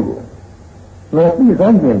ဆုံးကိုငါသိစ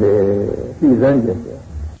မ်းကျင်တယ်သိစမ်းကျင်တယ်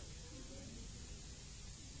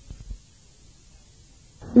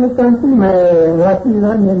ဒီကံသိမယ်ငါသိစ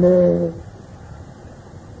မ်းကျင်တယ်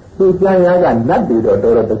သူကျန်ရကနတ်တွေတော့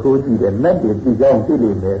တော်တော်တကူကြည့်တယ်နတ်တွေသိကြောင်းသိ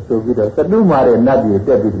လိမ့်မယ်ဆိုပြီးတော့သတုမာတဲ့နတ်တွေတ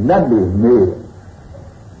က်ပြီးနတ်တွေမေး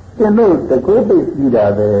ကျွန်တော်တကူသိကြည့်တာ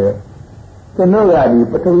ပဲကျွန်တော်ကဒီ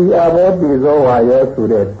ပထဝီအာဘောတိဇောဝါယောဆို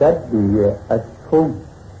တဲ့ဓာတ်တွေရဲ့အဆုံး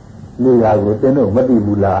နေရာကိုကျွန်တော်မသိ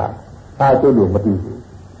ဘူးလားအားကျလို့မသိဘူး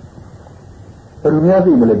ဘယ်လိုများ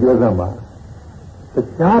သိမလဲပြောစမ်းပါတ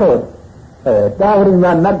ခြားတော့ တာဝရိ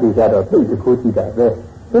နာနတ်တွေကတော့သိတခိုးကြည့်တာပဲ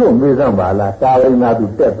သူတို့မေးစမ်းပါလားတာဝရိနာသူ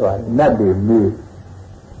တက်သွားတယ်နတ်တွေမေး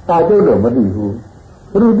အာကျုပ်တော့မသိဘူး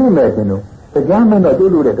ဘယ်လိုသိမယ်ရှင်တို့တရားမင်းတော့ကျု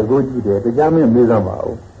ပ်တို့တဲ့တကိုးကြည့်တယ်တရားမင်းမေးစမ်းပါ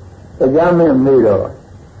ဦးတရားမင်းမေးတော့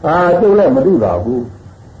ကျုပ်လည်းမသိပါဘူး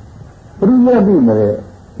ဘယ်လိုသိမလဲ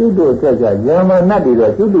ကျုပ်တို့ကယာမနတ်တွေ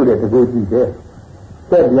တော့ကျုပ်တို့တဲ့တကိုးကြည့်တယ်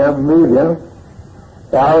ဆက်ပြန်မေးပြန်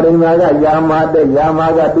တာဝရိနာကယာမတဲ့ယာမ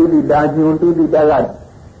ကတုတိတာညွန်တုတိတာက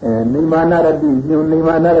နိမာနရတိညွန်နိ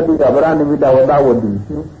မာနရတိကဗရဏိမိတဝတဝတိ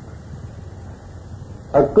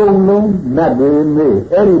အကုန်လုံးနတ်တွေမေး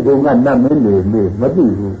အဲ့ဒီဘုံကနတ်မင်းတွေမေးမသိ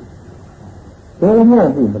ဘူးဘယ်မှ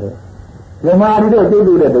သိမလဲဇမားတွေတော့သိ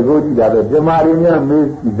လို့တဲ့တကိုးကြည့်တာပဲဇမားတွေများမေး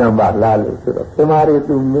ကြံပါလားလို့ဆိုတော့ဇမားတွေ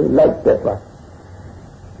သူမေးလိုက်တက်ပါ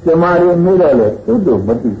ဇမားတွေမေးတော့လေသူတို့မ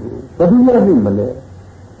သိဘူးဘယ်သူမှသိမလဲ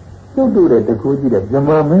သူတို့တဲ့တကိုးကြည့်တဲ့ဇ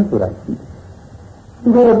မားမင်းဆိုတာရှိသူ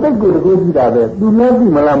တို့တိတ်ကိုတကိုးကြည့်တာပဲသူလည်းသိ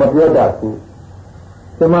မလားမပြောတတ်ဘူး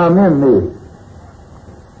ဇမားမင်းမေး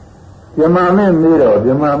ဇမားမင်းမေးတော့ဇ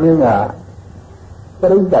မားမင်းကပ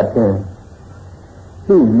ရိသတ်တင်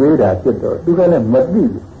သူ့မေးတာဖြစ်တော့သူကလည်းမသိ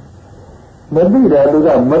ဘူးမသိတယ်သူက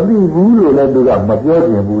မသိဘူးလို့လည်းသူကမပြော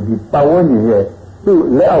ချင်ဘူးဒီပတ်ဝန်းကျင်ရဲ့သူ့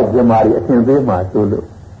လက်အောက်ဇမားတွေအထင်သေးမှဆိုလို့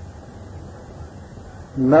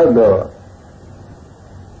နောက်တော့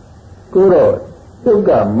ကိုတော့ကျုပ်က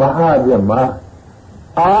မဟာဇမား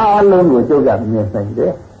အားလုံးကိုကျုပ်ကမြင်နိုင်တ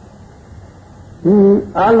ယ်ဒီ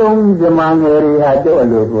အားလုံးဇမားငယ်တွေဟာကျုပ်အ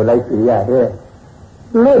လိုကိုလိုက်စီရတယ်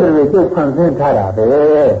လို့တွေကျုပ်ဖန်ဆင်းထားတာပဲ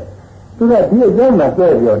သူကဒီအကျိုးမှာ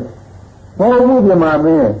ပြောပြောမဟုတ်ဘူးဇမားမ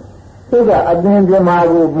င်းသူကအသင်ဇမား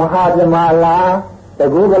ကိုမဟာဇမားလားတ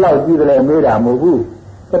ကူဘလောက်ကြည့်တယ်မေးတာမဟုတ်ဘူး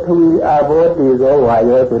ပထဝီအာဘောတေဇောဝါ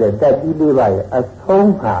ယောဆိုတဲ့တက်ကြီးလေးပါရဲ့အ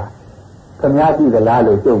ဆုံးဟာခမည်းကြည့်သလား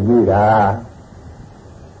လို့ကျုပ်မေးတာ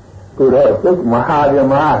ကိုတော့ကျုပ်မဟာဇ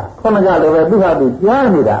မားခဏကလည်းပဲသူဟာသူကြား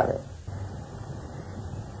နေတာပဲ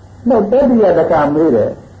နောက်တတိယတခါမေးတ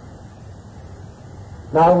ယ်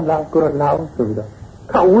လောင်းကိုတော့လောင်းဆိုပြီးတော့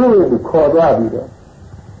ခဝေးကိုခေါ်သွားပြီးတော့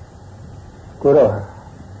ကိုတော့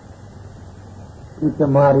ဒီဇ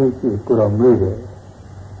မားလေးရှိကိုတော့မေးတယ်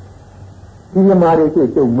ဒီဇမားလေးရှိ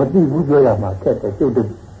ကျုပ်မသိဘူးပြောရမှာခက်တယ်ကျုပ်တို့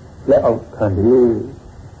လက်အောက်ခံတယ်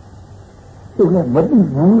ကျုပ်လည်းမသိ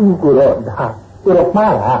ဘူးကိုတော့ဒါကိုတော့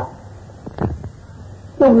မှားတာ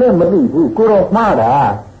ကျုပ်လည်းမသိဘူးကိုတော့မှားတာ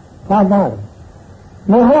မှားတယ်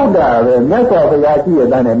မဟုတ်တာပဲမြတ်စွာဘုရားရှိရ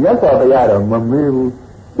တဲ့မြတ်စွာဘုရားတော့မမေးဘူး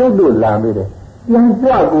ကျုပ်တို့လာမေးတယ်ပြန်ကြ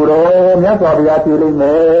ကိုတော့မြတ်စွာဘုရားပြေးလိမ့်မ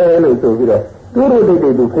ယ်လို့ဆိုပြီးတော့သူတို့တိ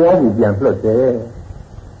တ်သူဘုရားကြီးပြန်လွတ်တယ်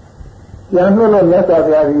ပြန်လွတ်လို့မြတ်စွာ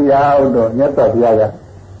ဘုရားကြီးရောက်တော့မြတ်စွာဘုရားက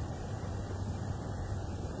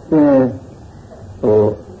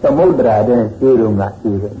သမုဒ္ဒရာတဲ့ခြေတုံးက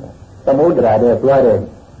ခြေတယ်သမုဒ္ဒရာတဲ့သွားတဲ့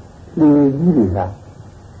လူကြီးတွေက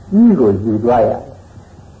ကြီးကိုယူသွားရတယ်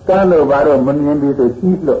ကမ်းလို့ဘာတော့မမြင်ပြီးဆို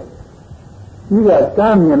ကြီးလို့ကြီးကက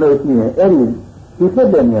မ်းမြင်လို့ရှိရင်အဲ့ဒီဒီဖြစ်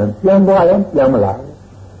တဲ့မြန်ပြန်သွားရင်ပြန်မလာဘူး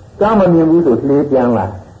ကမ်းမမြင်ဘူးဆိုလှေးပြန်လာ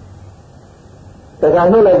တခါ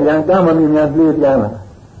လို့လည်းပြန်ကမ်းမမြင်မြန်လှေးပြန်လာ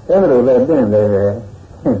အဲ့လိုပဲတင့်တယ်ပဲ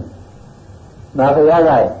နာဖရာက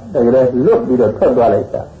တကယ်လွတ်ပြီးတော့ထွက်သွားလိုက်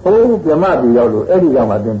တာဟိုးပြမပြီးရောက်လို့အဲ့ဒီရောက်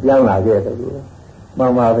မှသင်ပြန်လာခဲ့တယ်လို့မှ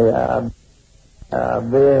န်ပါပဲ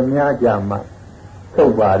ဘယ်များကြမှာထု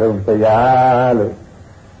တ်ပါတော့တရားလို့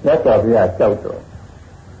မြတ်စွာဘုရားကြောက်တော့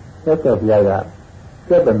မြတ်စွာဘုရားက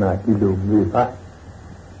စေတနာဒီလိုမျိုးပါ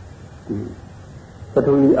ဒီပထ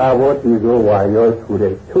ဝီအာဘောတိဇောဝါယောဆို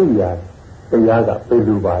တဲ့ချုပ်ရတရားကပြေ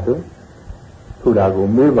လူပါတော့ဆိုတာကို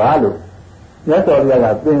မေးပါလို့မြတ်စွာဘုရားက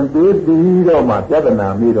သင်ပေးပြီးတော့မှပြဿနာ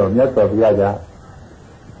မေးတော့မြတ်စွာဘုရားက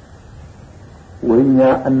ဝိညာ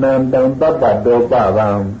အနန္တံပပ္ပတောပဗံ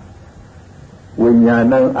ဝိညာ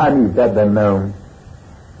ဏံအနိတတနံ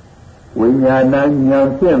ဝိညာဏဉာဏ်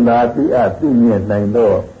ဖြင့်သာသိအပ်သိမြင်နိုင်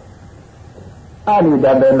တော့အနိတ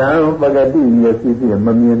တနံပဂတိမျက်စိဖြင့်မ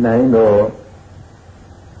မြင်နိုင်တော့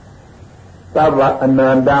သဗ္ဗအန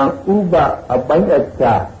န္တံဥပအပိုင်းအ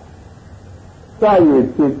ခြားစာရည်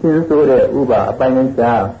ဖြစ်ခြင်းဆိုတဲ့ဥပအပိုင်းအ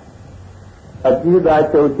ခြားအပိဓာ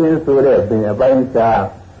ချုပ်ခြင်းဆိုတဲ့ပင်အပိုင်းအခြား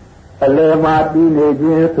အလယ်မှာပြီးနေခြ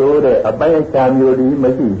င်းဆိုတဲ့အပိုင်းအခြားမျိုးဒီမ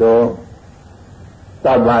ရှိတော့သ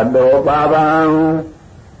ဗ္ဗတောပါပံ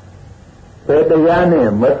တရားနဲ့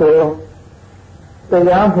မဆိုတ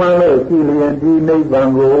ရားမှန်လို့ရှိလျင်ဒီနိဗ္ဗာန်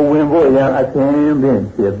ကိုဝင်ဖို့ရန်အခြင်းဖြင့်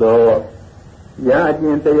ဖြစ်သောရာအကျ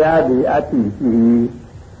င့်တရားသည်အတိရှိ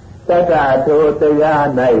တတ္တထိုတရား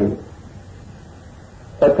၌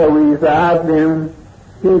ပထဝီသာပင်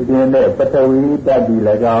ဖြစ်တဲ့ပထဝီတတ္တိ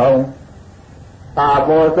၎င်းအာ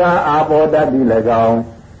ဘောသာအာဘောတတ္တိ၎င်း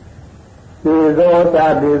သေဇောတ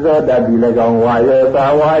သေဇောတတိ၎င်းဝါယောသာ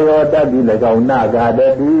ဝါယောတတိ၎င်းနာဂတ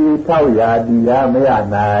တိထောက်ရာတိရာမရ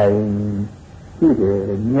နိုင်ရှိတယ်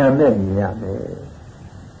ဉာဏ်နဲ့မြင်ရမယ်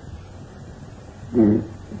ဒီ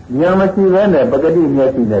ဉာဏ်မရှိဘဲနဲ့ပဂတိမျ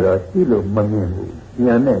က်စိနဲ့တော့ရှိလို့မမြင်ဘူး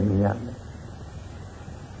ဉာဏ်နဲ့မြင်ရမယ်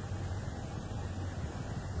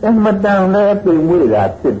အမှန်တန်လည်းပြင်ဝေးတာ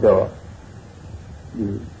ဖြစ်တော့ဒီ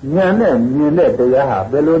ဉာဏ်နဲ့မြင်တဲ့တရားဟာ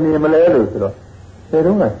ဘယ်လိုနေမလဲလို့ဆိုတော့ဘယ်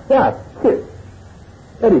တော့မှစဖြစ်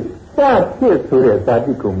အဲ့ဒီစဖြစ်ဆိုတဲ့ဇာ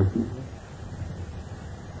တိကိုမရှိဘူး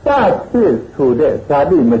စဖြစ်ဆိုတဲ့ဇာ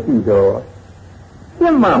တိမရှိတော့ပြ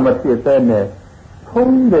စ်မှမဖြစ်တဲ့နဲ့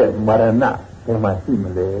ထုံးတဲ့မရဏဘယ်မှာရှိမ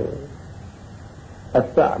လဲအ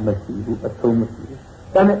စမရှိဘူးအဆုံးမရှိဘူး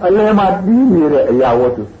ဒါနဲ့အလယ်မှာပြီးနေတဲ့အရာဝ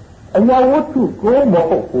တ္ထုကိုမ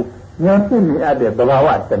ဟုတ်ဘူးဉာဏ်ဖြစ်နေအပ်တဲ့သဘာဝ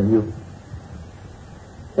တစ်မျိုး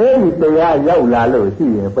အဲ့ဒီတရားရောက်လာလို့ရှိ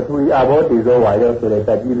ရင်ပထဝီအဘောတေဇောဝါယောဆိုတဲ့တ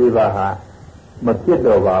တိလေးပါးဟာမဖြစ်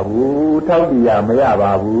တော့ပါဘူးထောက်တရားမရ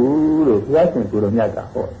ပါဘူးလို့ဘုရားရှင်ကိုယ်တော်မြတ်က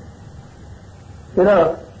ဟောတယ်ဒါတော့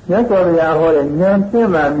မြတ်စွာဘုရားဟောတဲ့ဉာဏ်ဖြစ်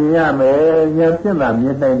မှမြင်ရမယ်ဉာဏ်ဖြစ်မှမြ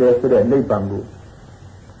င်နိုင်တယ်ဆိုတဲ့နိဗ္ဗာန်ကို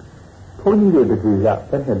ဘုန်းကြီးတွေတည်းက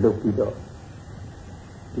ဘယ်နဲ့လုပ်ပြီးတော့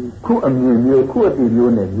ဒီခုအမြင်မျိုးခုအတိ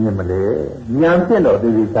မျိုးနဲ့မြင်မလဲဉာဏ်ဖြစ်တော့သေ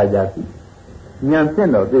သေးချာချာသိဉာဏ်ဖြစ်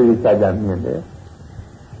တော့သေသေးချာချာမြင်တယ်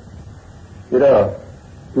ဒါတော့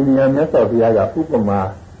ဒီဉာဏ်မြတ်စွာဘုရားကဥပမာ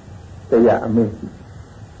တရားအမိန့်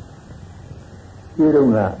ရှိတော့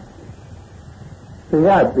ကဘု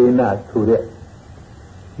ရားသေနာဆိုတဲ့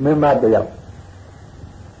မင်းမတယောက်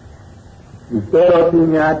ဒီတော်ပ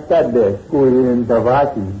ညာတတ်တဲ့ကိုရင်တစ်ပါး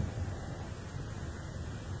စီ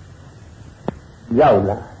ရောက်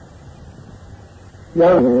လာ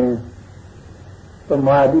ရောက်ရင်သ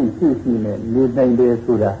မာဓိရှိရှိနဲ့နေနိုင်တယ်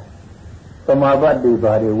ဆိုတာသမာဘတ်တွေ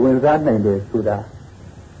ပါတွေဝင်စားနိုင်တယ်ဆိုတာ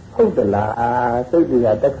ဟုတ်သလားစိတ်တွေက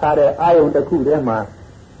တခါတည်းအာယုံတစ်ခုတည်းမှာ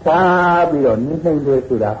ထားပြီးတော့နေနိုင်တယ်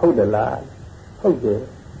ဆိုတာဟုတ်သလားဟုတ်တယ်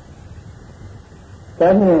ဒါ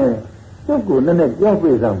နဲ့သူ့ကိုနည်းနည်းကြောက်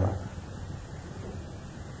ပြေစမ်းပါ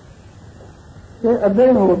အသိ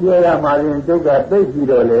ကိုပြောရမှာရင်ကျုပ်ကသိပြီး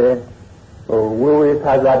တော့လေဝေဝေ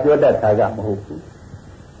ခါသာပြောတတ်တာကမဟုတ်ဘူး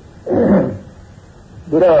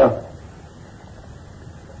ဒါတော့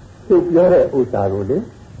သူပြောတဲ့ဥစ္စာကိုလေ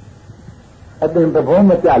အတင်သဘော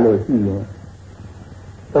မကျလို့ရှိရင်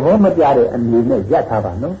သဘောမကျတဲ့အနေနဲ့ရပ်ထား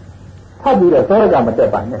ပါနော်ထပ်ပြီးတော့သောရကမတက်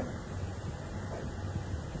ပါနဲ့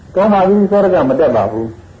ကောင်းပါပြီသောရကမတက်ပါဘူး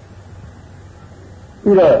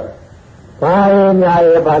ပြီးတော့ဘာရဲ့ညာ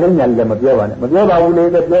ရဲ့ဘာလို့ညာလည်းမပြောပါနဲ့မပြောပါဘူးလေ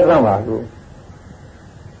ပြောစမ်းပါလို့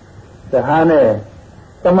တဟာနဲ့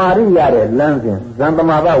သမာရိရတဲ့လမ်းစဉ်ဇံသ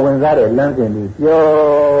မာဘဝင်စားတဲ့လမ်းစဉ်ကိုပြော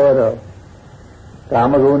တော့ကာ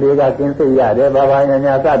မဂုဏ်တွေကကျင်းစိတ်ရတယ်ဘာဘာညာ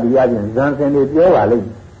ညာစသည်အပြင်ဇံစဉ်တွေပြောပါလိမ့်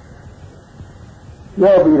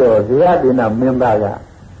ပြောပြီးတော့ဇေယဒေနမင်းသားက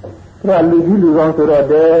သူကလူကြီးလူကောင်းဆိုတော့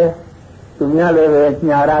တဲ့သူများလည်းပဲ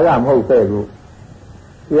ညာတာကမဟုတ်တဲ့ကို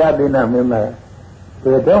ဇေယဒေနမင်းသားဘ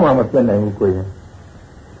ယ်တော့မှမဖြစ်နိုင်ဘူးကိုရင်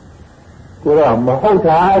ကိုတော့မဟုတ်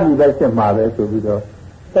တာကြီးပဲဖြစ်မှာပဲဆိုပြီးတော့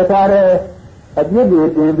တခါတည်းအပြစ်တွေ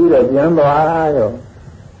တင်ပြီးတော့ပြန်သွားရော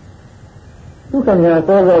သူခင်ဗျာ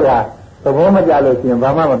စောစောကသဘောမကျလို့ရှိရင်ဘာ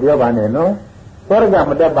မှမပြောပါနဲ့နော်သောရက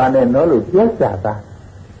မတက်ပါနဲ့နော်လို့ပြောကြတာ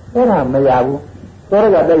အဲ့ဒါမရဘူးသောရ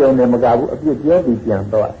ကတက်ရုံနဲ့မကဘူးအပြစ်ပြောပြီးပြန်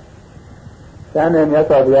သွားကျမ်းနဲ့မြတ်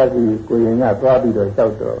စွာဘုရားကြီးကိုရင်ကသွားပြီးတော့လျှော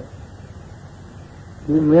က်တော့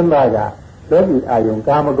ဒီမင်းသားကလောကီအာယုံ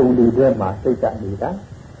ကာမဂုဏ်တွေထဲမှာစိတ်ကနေတာ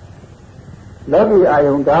လောကီအာ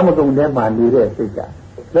ယုံကာမဂုဏ်ထဲမှာနေတဲ့စိတ်က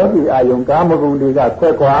လောကီအာယုံကာမဂုဏ်တွေကခွဲ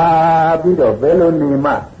ခွာပြီးတော့ဘယ်လိုနေ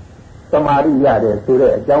မှသမာဓိရတယ်ဆို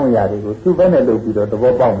တဲ့အကြောင်းအရာတွေကိုသူ့ဘက်နဲ့လုပ်ပြီးတော့သ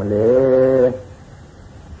ဘောပေါက်မလဲ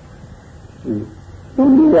သူ့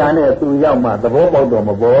နေရာနဲ့သူရောက်မှသဘောပေါက်တော့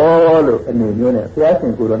မပေါ်လို့အနေမျိုးနဲ့ဘုရားရှ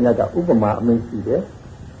င်ကိုယ်တော်မြတ်ကဥပမာအမိန့်ရှိတယ်။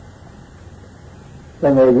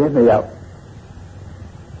ငယ်ရင်းနှစ်ယောက်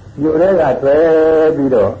မြို့ထဲကတွဲ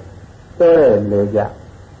ပြီးတော့ဆွဲရလေကြ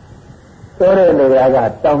ဆွဲရလေက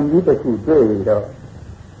တောင်ကြီးတစ်ခုတွေ့ပြီးတော့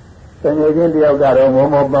ငယ်ချင်းတယောက်ကတော့မော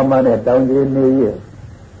မောပန်းပန်းနဲ့တောင်ကြီးနေရဲ့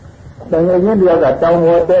ငယ်ချင်းတယောက်ကတောင်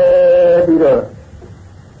ပေါ်တဲပြီးတော့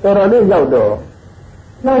တော်တော်လေးရောက်တော့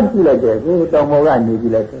နှမ်းကြည့်လိုက်တယ်ကိုတောင်ပေါ်ကနေကြ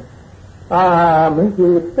ည့်လိုက်တယ်အာမင်း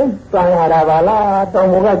ကြီးသိပန်ရတာပါလားတောင်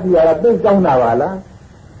ပေါ်ကကြည့်ရတာသိကောင်းတာပါလား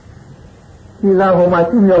ဒီလားဟိုမှာ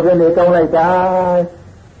ကြည့်မြောက်ကနေကောင်းလိုက်တာ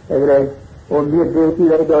တကယ်ဟိုမြစ်တွေကြည့်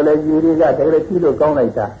လိုက်တော့လေရေတွေကတကယ်ကြည့်လို့ကောင်းလို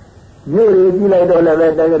က်တာမြို့တွေကြည့်လိုက်တော့လည်းပဲ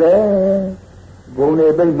တကယ်ဘုံတွေ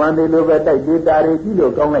ပိတ်မှန်တယ်လို့ပဲတိုက်ဒေတာတွေကြည့်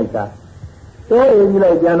လို့ကောင်းလိုက်တာတဲကြည့်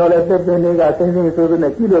လိုက်ကြံတော့လေသစ်ပင်တွေကဆင်းဆင်းဆိုးဆိုး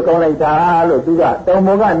နဲ့ကြည့်လို့ကောင်းလိုက်တာလို့သူကတောင်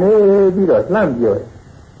ပေါ်ကနေပြီးတော့လှမ်းပြောတယ်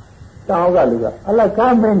တောင်ကလူကအလ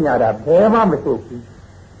ကားမညာတာဘယ်မှမဆိုးဘူး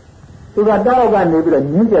သူကတောက်ကနေပြီးတော့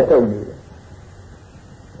ညင်းကျက်တုံနေတယ်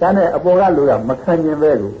ဒါနဲ့အပေါ်ကလူကမခံကျင်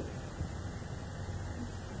ပဲကို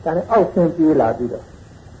ဒါနဲ့အောက်ဆင်းပြေးလာပြီးတော့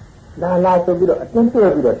လာဆိုပြီးတော့အတင်းတွဲ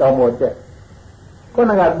ပြီးတော့တောင်ပေါ်တက်ခု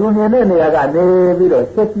နကသူမြင်တဲ့နေရာကနေပြီးတော့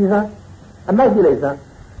ဆက်ကြည့်စမ်းအနောက်ကြည့်လိုက်စမ်း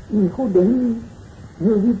ဟုတ်တယ်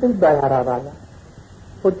မြေကြီးသိပ်ပါရတာပါလား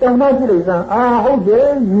ဟိုတောင်နောက်ကြည့်လိုက်စမ်းဟုတ်တယ်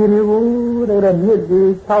မြေတွေကိုတဲ့မြစ်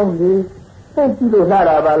ကြီးချောင်းကြီးသိပ်ကြည့်လို့လာ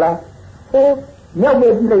တာပါလားဟိုမြောက်ပဲ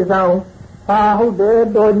ကြည့်လိုက်စမ်းဟုတ်တယ်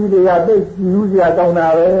တော်ကြီးတွေကသိပ်ကြည့်စရာကောင်းတာ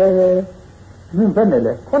ပဲမင်းဘယ်နဲ့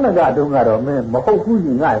လဲခုနကတုန်းကတော့မင်းမဟုတ်ဘူး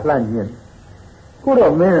ကြီးငါ့လှမ်းညင်းခု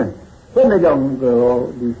တော့မင်းဘယ်နဲ့ကြောင့်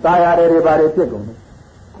ဒီตายရတယ်တွေဘာတွေဖြစ်ကုန်လဲ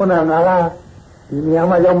ခုနငါကဒီနေရာ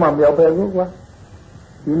မှာရောက်မှမရောက်ပဲကွာ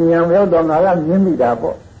ဒီနေရာမရောက်တော့ငါကညင်းမိတာ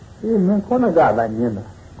ပေါ့မင်းခုနကသာညင်းတာ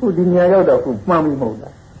ခုဒီနေရာရောက်တော့ခုမှန်ပြီမဟုတ်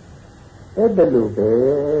လားအဲ့ဒါလို့ပဲ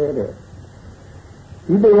တဲ့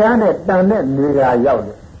ဒီတရားနဲ့တန်တဲ့နေရာရောက်တ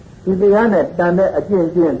ယ်ဒီတရားနဲ့တန်တဲ့အကျင့်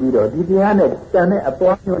ကျင့်ပြီးတော့ဒီတရားနဲ့တန်တဲ့အ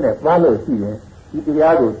ပွားမျိုးနဲ့ပါလို့ရှိရင်ဒီတ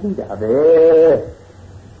ရားကိုသိတာပဲ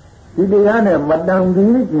ဒီတရားနဲ့မတန်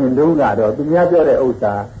ပြီးခြင်းတုန်းကတော့သူများပြောတဲ့ဥစ္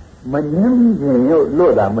စာမငင်းခြင်းရုပ်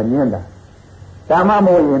လို့တာမငင်းတာဒါမှမ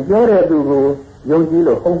ဟုတ်ရင်ပြောတဲ့သူကိုယုံကြည်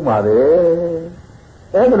လို့ဟုတ်မှာပဲ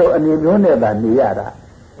အဲ့ဒါလိုအနေမျိုးနဲ့သာနေရတာ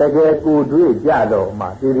တကယ်ကိုတွေ့ကြတော့မှ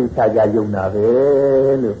သိသိချာချာယုံတာပဲ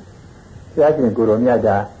လို့ဆရာရှင်ကိုတော်မြတ်က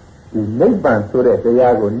ဒီနိဗ္ဗာန်ဆိုတဲ့တ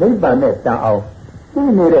ရားကိုနိဗ္ဗာန်နဲ့တန်အောင်သိ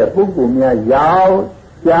နေတဲ့ပုဂ္ဂိုလ်များရောက်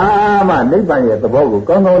ကြာမှနိဗ္ဗာန်ရဲ့သဘောကို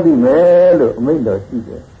ကောင်းကောင်းသိမယ်လို့အမိန့်တော်ရှိတ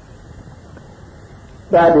ယ်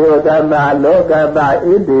သတ္တေဝကမလောကတဣ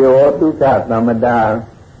တိယောဒုက္ခသမတံ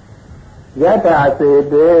ယထာစေ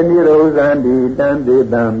တေနိရောဇန္တိတံတေ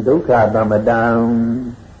တံဒုက္ခသမတံ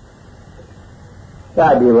သ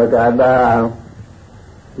တ္တေဝကတ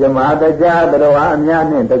ယမတကြသရဝအများ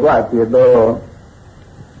နှင့်တကွဖြစ်သော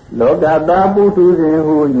လောကတာပုထုဇဉ်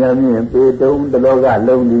ဟုဉာဏ်ဖြင့်ပေတုံတလောက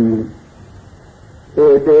လုံးသည်ဧ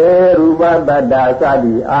တေရူပတတ္တာစသ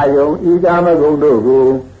ည်အာယုံဤကာမဂုဏ်တို့ကို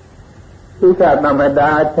သုခသမတာ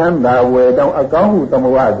ချမ်းသာဝေတောင်းအကောင်းဟုသမ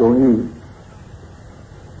ဝကုန်၏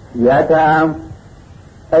ယထာ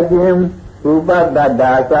အပြင်ရူပတတ္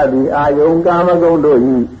တာစသည်အာယုံကာမဂုဏ်တို့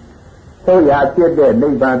၏သို့ရာဖြစ်တဲ့နိ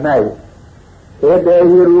ဗ္ဗာန်၌ဧတေ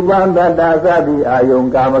ရူပတတ္တာစသည်အာယုံ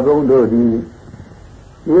ကာမဂုဏ်တို့သည်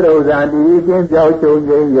ဒီရောဇာတိအချင်းပြောင်းချုံ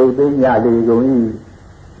ခြင်းရုပ်သိမ်းရလေကုန်၏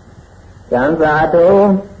သံသာထုံ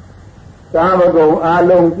ကာမဂုဏ်အ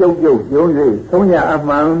လုံးပြုတ်ပြုတ်ကျုံး၍သုံးရအ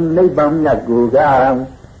မှန်နိဗ္ဗာန်မြတ်ကိုက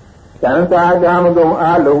သံသာကာမဂုဏ်အ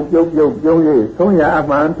လုံးပြုတ်ပြုတ်ကျုံး၍သုံးရအ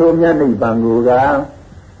မှန်ထိုမြတ်နိဗ္ဗာန်ကိုက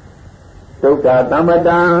ဒုက္ခသမ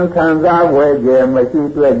တံခံစားဝဲကြမရှိ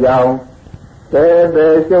တွေ့ကြောင်းသေ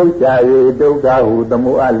သေးရှုပ်ချ၍ဒုက္ခဟုသ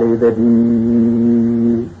မှုအလေတည်း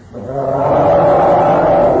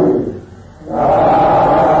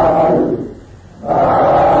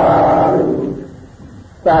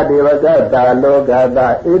သတ္တေဝကတလောကတ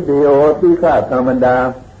ဣတိယောဒုက္ခသမတံ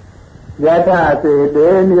ယထာစေတေ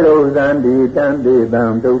နိရောဇန္တိတံတေတံ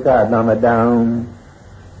ဒုက္ခသမတံ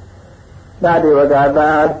သတ္တေဝကတ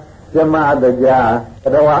ဇမတကြ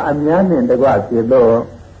သရဝအများနှင့်တကွဖြစ်သော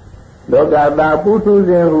လောကတာပုထုဇ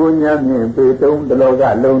ဉ်ဟုဉာဏ်ဖြင့်ပေတုံတလောက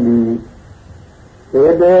လုံးသည်ဧ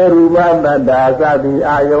တေရူပတတ္တာစသည်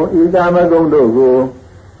အာယုံဤကာမဂုဏ်တို့ကို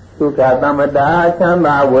သုခသမတာချမ်း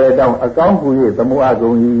သာဝေတောင်းအကောင်းကူ၍သမုအကု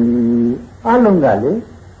န်၏အလုံးကလေ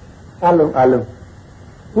အလုံး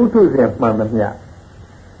ပုထုဇဉ်မှန်သမျှ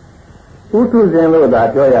ပုထုဇဉ်လို့သာ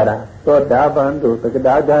ပြောရတာသောတာပန်တို့သက္က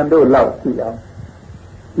တာဂံတို့လောက်ရှိအောင်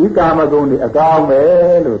ဒီကာမဂုဏ်တွေအကောင်းပဲ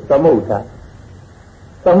လို့သမုဋ္ဌ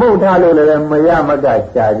လို့လည်းမရမက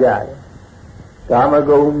ရှားကြတယ်ကာမ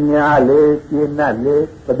ဂုဏ်များလေကျဉ်တ်လေ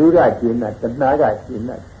ဘသူကကျဉ်တ်တဏှာကကျဉ်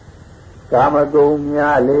တ်ကာမဂုဏ်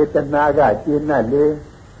များလေတဏှာကကျဉ်တ်လေ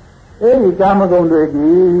အဲဒီကာမဂုဏ်တွေ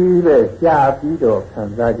ကြီးပဲရှားပြီးတော့ခံ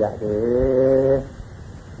စားကြတယ်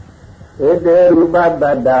ဧတေရူပတ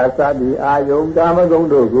တ္တာသတိအာယုံကာမဂုဏ်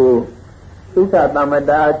တို့ကိုသုခသမ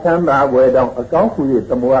တာချမ်းသာဝေတောင်းအကောင်းခု၍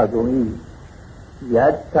သမောကုန်၏ယ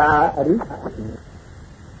ထာအရိသ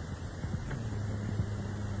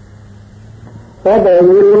သောတေ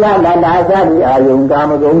ဝိရိလတ္တာသတိအာယုံကာ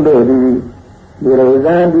မဂုဏ်တို့သည်ဒီလိုဇ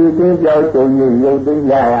န်ဒီကျင်းပြောက်ဆုံး၍ရုပ်သိမ်း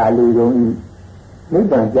ရလေကုန်၏နိဗ္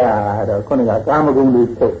ဗာန်ကြတော့ခုနကကာမဂုဏ်တွေ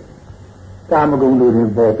ထုတ်ကာမဂုဏ်တွေ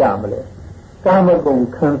ဘယ်ကြမလဲကာမဂုဏ်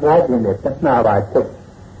ခံစားခြင်းနဲ့တဏှာပါချုပ်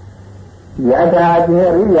ယထာဖြ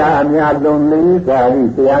င့်ရိယာအများလုံးလေးစာရိ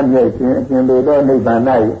တရားမြဲခြင်းအရှင်တို့သောနိဗ္ဗာန်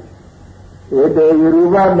၌ဧတေရူ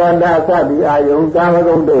ပတတ္တသတိအာယုံကာမ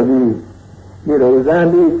ဂုဏ်တို့သည်ဒီလိုဇန်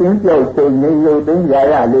ဒီကျင်းပြောက်ဆုံး၍ရုပ်သိမ်းရ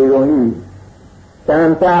လေကုန်၏တန်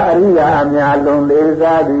သာအရိယာအများလုံးလေး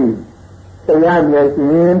စာသည်သ တရားမျက်ရှ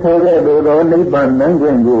င်ထိုကဲ့သို့သောနိဗ္ဗာန်နံခွ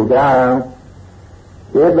င့်ကိုက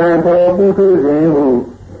ဧတံထောပုထုဇဉ်ဟု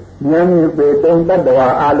ဉာဏ်ဖြင့်ပေတုံတတ္တဝါ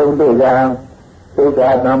အလုံးတို့ကဒုက္ခ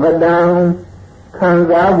သမတံခံ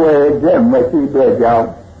စားွယ်ချက်မရှိတဲ့ကြောင့်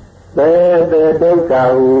သေတေဒုက္ခ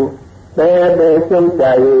ဟုသေတေရှုံးကြ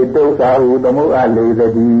၏ဒုက္ခဟုသမုအလေသ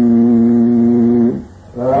တိ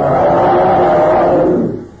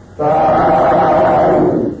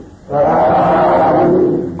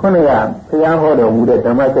ခုနကဘုရားဟောတော်မူတဲ့ဓ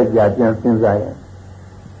မ္မစကြာပြန်စဉ်းစားရင်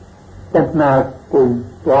တဏှာကုန်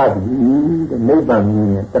သွားပြီတဲ့နိဗ္ဗာန်မြင်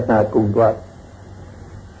ရင်တဏှာကုန်သွား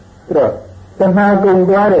အဲ့တော့တဏှာကုန်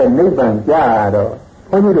သွားတဲ့နိဗ္ဗာန်ကြာတော့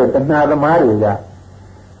ဘုန်းကြီးတို့တဏှာသမားတွေက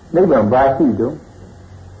နိဗ္ဗာန်ဘာရှိတော့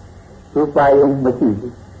သုပါယုံမရှိ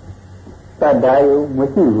ဘူးတတ္တယုံမ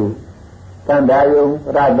ရှိဘူးကန္တာယုံ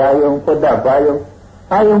ရတယုံပုဒ္ဒဘာယုံ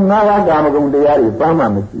အာယုံ၅ပါးကာမဂုဏ်တရားတွေဘာမှ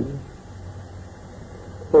မရှိဘူး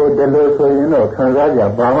ဟိုဒီလိုဆိုရင်တော့ခံစားကြ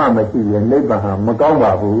ဘာမှမရှိရင်နိဗ္ဗာန်ဟာမကောင်း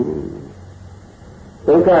ပါဘူး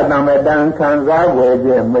ဒုက္ခသမတံခံစားွယ်ခြ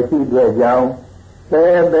င်းမရှိတဲ့ကြောင့်သေ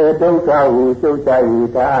သေဒုက္ခဟုရှုပ်ချ၏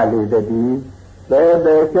ဒါအလေတတိသေ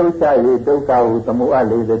သေရှုပ်ချ၏ဒုက္ခဟုသမုအ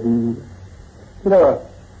လေတတိဆိုတော့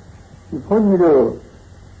ဒီဘုန်းကြီးတို့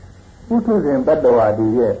ပုထုဇဉ်တ attva တွေ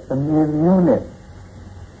ရဲ့အမြင်မျိုးနဲ့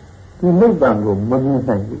ဒီနိဗ္ဗာန်ကိုမမြင်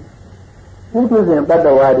နိုင်ဘူးပုထုဇဉ်တ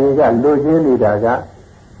attva တွေကလိုချင်နေတာက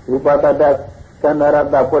ရူပတ္တကန္နရတ္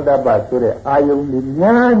တပုဒ္ဒပဆိုတဲ့အာယုန်ကြီး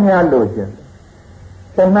များလိုချင်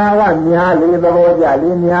တဏှာကများလေသဘောကြလေ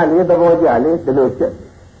များလေသဘောကြလေဒီလိုဖြစ်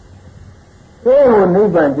တယ်ဟိုနိ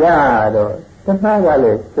ဗ္ဗာန်ကြတော့တဏှာကလ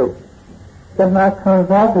ည်းကျုပ်တဏှာခံ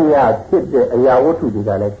စားကြရဖြစ်တဲ့အရာဝတ္ထုတွေက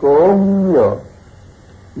လည်းကုန်ပြီးတော့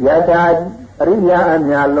ယထာအရိယာအ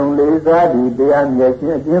များလုံးလေးစားသည်တရားမျက်ရှ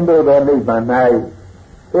င်အကျဉ်းသို့သောနိဗ္ဗာန်၌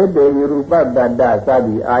ဣတေယရူပတ္တတသ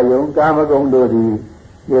တိအာယုံကာမဂုဏ်တို့သည်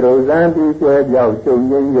ဒီရောဇန်တိကျွဲပြောက်ချုပ်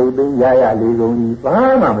ငြိမ်းရုပ်သိမ်းရရလေကုန်၏ဘာ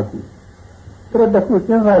မှမရှိသူတို့တစ်ခုစ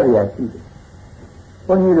ဉ်းစားရရှိတယ်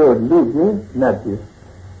ဘုန်းကြီးတို့လူကြီးနတ်ကြီး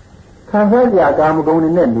ခံစားကြကာမဂုဏ်တွေ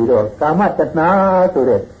နဲ့နေတော့ကာမတဏှာဆို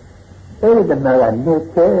တဲ့အဲဒီတဏှာကနေသေး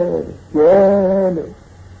ကျဲလို့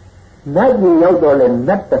နတ်ကြီးရောက်တော့လေန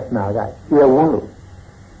တ်တဏှာကကျယ်ဝန်းလို့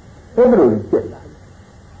အဲဒီလိုဖြစ်လာတယ်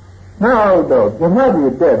နောက်တော့ဓမ္မ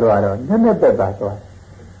ကြီးတက်သွားတော့နည်းနည်းတက်သွား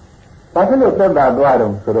ဘာဖြစ်လို့တက်သွား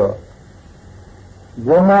တော့ဆိုတော့ဓ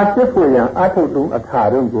မ္မဖြစ်ဖို့ရန်အထုတုံအခါ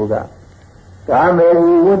တုံကိုကကာမေ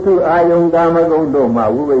ဝတ္ထုအာယုံကာမဂုဏ်တို့မှာ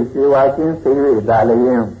ဝိဝိစေဝါချင်းစေ၍ဒါလျ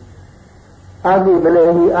င်အကုသလေ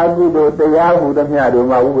ဟိအကုသို့တရားဟုသမျှတို့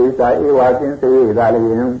မှာဝိဝိစာဧဝါချင်းစေ၍ဒါ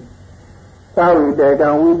လျင်သာဝိတေကံ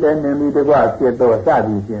ဝိတေနမိတကွဖြစ်သောစသ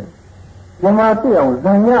ည်ဖြင့်ဓမ္မဖြစ်အောင်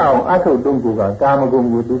ဇံရအောင်အထုတုံကိုကကာမဂုဏ်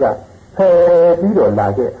ကိုသူကဖယ်ပြီးတော့လာ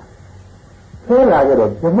ခဲ့ဖယ်လာကြ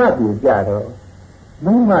တော့ဓမ္မပြေကြတော့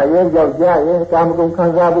မိမရဲ့ယောက်ျားရဲ့ကာမဂုဏ်ခံ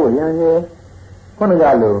စားဖို့ရန်ရဲ့ခုနက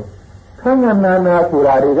လိုခန္ဓာနာနာဆို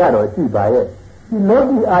တာတွေကတော့ရှိပါရဲ့ဒီလော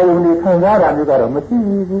ကီအာယုန်တွေခံစားတာမျိုးကတော့မရှိ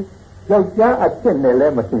ဘူးယောက်ျားအဖြစ်နဲ့လ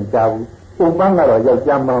ည်းမသင်ကြဘူးပုံပန်းကတော့ယော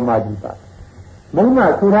က်ျားမမကြီးပါမိန်းမ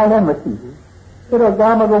ဆိုတာလည်းမရှိဘူးအဲ့တော့ကာ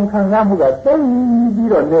မဂုဏ်ခံစားမှုကတိတ်ပြီး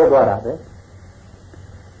တော့နေသွားတာပဲ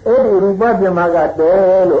အဲ့ဒီရူပပြမကတဲ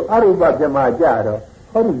လို့အရူပပြမကြတော့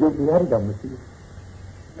ဟောဒီယုတ်တရားတွေတော့မရှိဘူး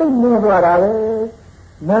တိတ်နေသွားတာပဲ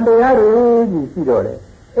နန္တရားတွေကြီးရှိတော့တယ်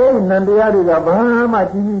အဲ့ဒီနန္တရားတွေကဘာမှ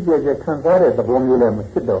ကြီးကြီးကျယ်ကျယ်ခံစားတဲ့သဘောမျိုးလည်းမ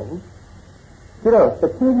ဖြစ်တော့ဘူးဒါတော့တ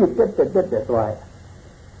ဖြည်းဖြည်းတက်သွားရ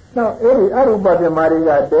နောက်အဲ့ဒီအရူပပြမတွေ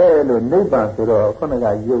ကတဲလို့နိဗ္ဗာန်ဆိုတော့ခုနက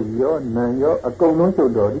ယုတ်ရောနာမ်ရောအကုန်လုံးချု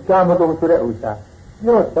ပ်တော့ဒီကာမဂုဏ်ဆိုတဲ့ဥစ္စာ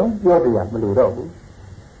ပြောတော့ပြောတရားမလို့တော့ဘူး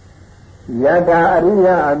ယထာအရိယ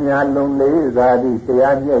အများလုံးလေးသာသည့်တ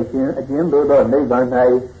ရားမျက်ရှင်အကျဉ်းသို့သောနိဗ္ဗာန်၌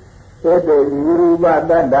သေတေရူပတ္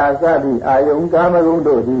တဒါသတိအာယုံကာမဂုဏ်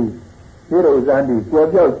တို့သည်ဒီလိုဇန်တိကြော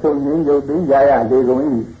ပြောက်ချုပ်ငင်းရုပ်သိမ်းရရလေကုန်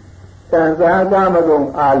၏သံဃာကာမဂုဏ်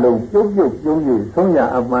အလုံးပြုတ်ပြုတ်ပြုံး၍ဆုံးရ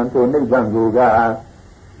အမှန်သို့နိဗ္ဗာန်ကိုက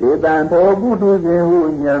ဧတံသောပုထုဇဉ်ဟု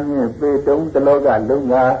ဉာဏ်ဖြင့်ပေတုံတလောကလုံး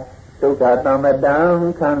ကဒုက္ခသမတံ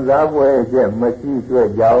ခံစားပွဲချက်မရှိတွေ့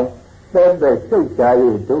ကြောင်းသက်သက်ရှုပ်ရှား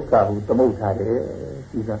၍ဒုက္ခဟုသမုတ်ထားတယ်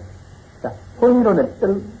ဒီကဘုန်းကြီးတို့နဲ့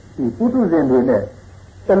ဒီပုထုဇဉ်တွေနဲ့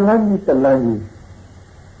တလန်းကြီး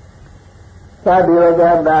သာတိဝက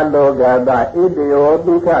တာလောကတာဣတိယော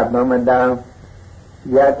ဒုက္ခသမတံ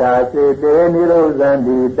ယထာစေတေနိရောဇန္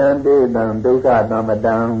တိတံတေတံဒုက္ခသမ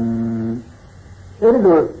တံအဲ့ဒီ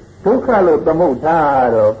လိုဒုက္ခလို့သမုတ်ထား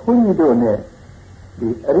တော့ဘုန်းကြီးတို့နဲ့ဒီ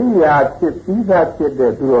အရိယာဖြစ်ပြီးသားဖြစ်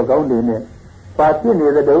တဲ့သူတော်ကောင်းတွေနဲ့ပါဖြစ်နေ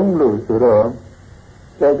တဲ့တုံးလို့ဆိုတော့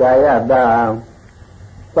သက္ကာယတာ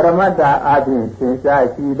ပရမတ္တအာဖြင့်သင်္ချာ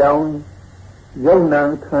ရှိတောင်းယုံနံ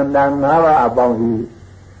ခန္ဓာ၅ပါးအပေါင်းဤ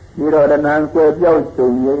နိရောဓနံကွယ်ပြောက်ချု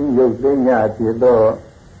ပ်ငြိမ်းရုပ်သိမ်းရဖြစ်သော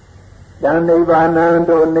တန်နိဗ္ဗာန်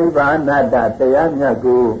တို့နိဗ္ဗာန်တရားမြတ်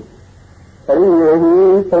ကိုအရိယေဟိ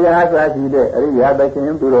ဆရာသာရှိတဲ့အရိယာသခ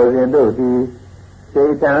င်သူတော်စင်တို့သည်စေ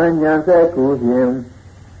တံဉာဏ်ဆက်ကူဖြင့်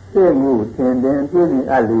သိမှုထင်တင်ပြည့်စုံ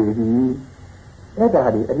အပ်လေသည်အဲ့ဒါ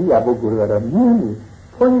ဒီအရိယာပုဂ္ဂိုလ်ကတော့မြင်ပြီ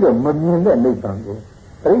ဘုန်းကြီးတို့မမြင်တဲ့နိဗ္ဗာန်ကို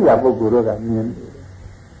အရိယာပုဂ္ဂိုလ်တို့ကမြင်တယ်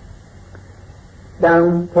တံ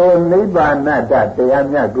သောနိဗ္ဗာန်တရား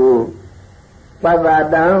မြတ်ကိုပတ္တ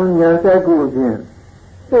တံဉာဏ်ဆက်ကူဖြင့်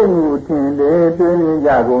သိမှုထင်တယ်ပြည့်စုံကြ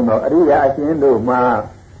ကုန်သောအရိယာအရှင်တို့မှာ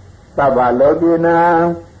သဗ္ဗလောကေနံ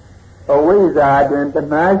အဝိဇ္ဇာတွင်တ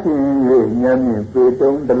ဏှာရှင်၍ဉာဏ်ဖြင့်ပေ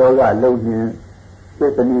တုံးတလောကလုံးဖြင့်သ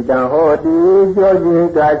စ္စနိတံဟောတိကြောခြင်း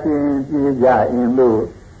ကာရှင်ပြေကြအင်းတို့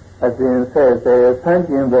အစဉ်ဆက်ဆဲဆန်း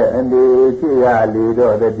ကျင်ပဲအနေဖြစ်ရလေ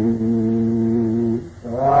တော့တည်း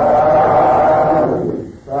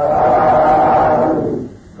သာ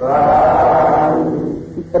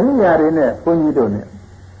အရိယာတွေနဲ့ဘုန်းကြီးတို့နဲ့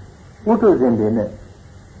ဝိတုဇဉ်တွေနဲ့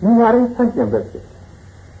ညီညာတွေဆန်းကျင်ပဲဖြစ်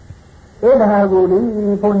အဲ့ဒါကိုလေ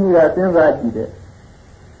ဘုန်းကြီးကစဉ်းစားကြည့်တယ်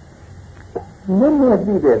နည်းနည်း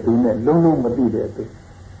သိတဲ့သူနဲ့လုံးလုံးမသိတဲ့သူ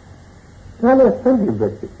ဒါလည်းဆန်းကျင်ပဲ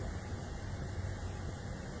ဖြစ်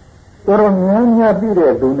တော်တော်များများသိ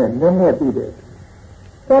တဲ့သူနဲ့နည်းနည်းသိတဲ့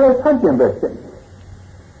ဒါလည်းဆန်းကျင်ပဲဖြစ်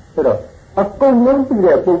ဆိုတော့အကုန်လုံးသိ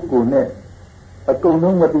တဲ့ပုဂ္ဂိုလ်နဲ့အကုန်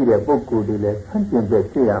လုံးမသိတဲ့ပုဂ္ဂိုလ်တွေလည်းဆန်းကျင်ပဲ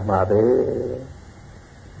ဖြစ်ရမှာပဲ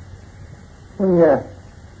ဘုရား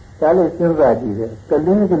ဒါလည်းစဉ်းစားကြည့်တယ်က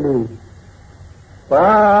လေးကလေးဘာ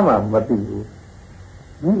မှမသိဘူး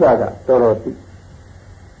မိဘကတော်တော်သိ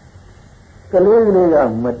ကလေးကလေးက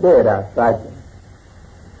မတဲ့တာစားကြ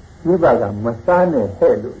မိဘကမစားနဲ့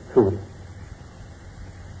ဟဲ့လို့ဆိုတယ်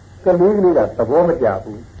ကလေးကလေးကသဘောမကျ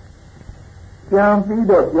ဘူးကြံပြီး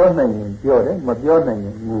တော့ပြောနိုင်ရင်ပြောတယ်မပြောနိုင်ရ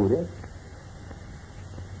င်ငိုတယ်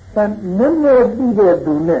တန်နည်းနည်းသိတဲ့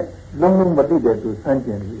သူနဲ့လုံးလုံးမသိတဲ့သူဆန်းကျ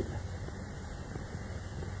င်နေတာ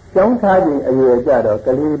ကျောင်းထားခြင်းအရွယ်ကြတော့က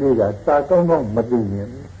လေးလေးကစာကောင်းကောင်းမသိရင်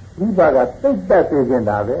မိဘကသိတတ်စေခြင်း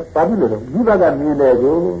တာပဲဘာဖြစ်လို့လဲမိဘကမြင်တယ်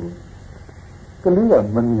ကိုကလေးက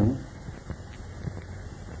မမြင်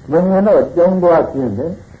တော့ကျောင်းသွားခြင်းတ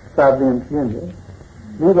ယ်စာသင်ခြင်းတယ်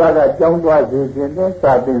မိဘကကျောင်းသွားစေခြင်းတယ်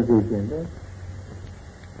စာသင်စေခြင်းတယ်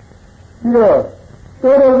ပြီးတော့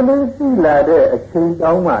တော်တော်ကလေးသိလာတဲ့အချိန်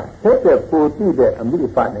တောင်းမှဆက်တဲ့ပိုသိတဲ့အမိ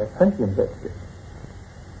ဖနဲ့ဆန်းကျင်တဲ့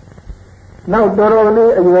နောက်တော်တော်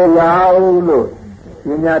လေးအရွယ်ရောက်လို့ပ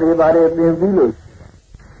ညာတွေပါတယ်သင်ပြီးလို့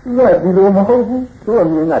သူကဒီလိုမဟုတ်ဘူးသူ့အ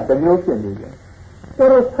မြင်ကတစ်မျိုးဖြစ်နေတယ်တော်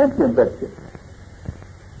တော်ဆန်းကျင်တဲ့ဖြစ်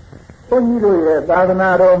ဘုန်းကြီးတို့ရဲ့သာသနာ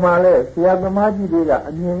တော်မှာလဲဆရာသမားကြီးတွေက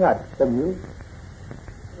အမြင်ကတစ်မျိုး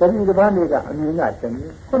တတိတပန်းတွေကအမြင်ကတစ်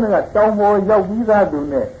မျိုးခုနကတောင်ပေါ်ရောက်ပြီးသားသူ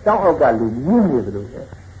နဲ့တောင်အောက်ကလူမြင်နေတယ်လို့ပဲ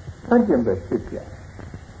ဆန်းကျင်တဲ့ဖြစ်ပြ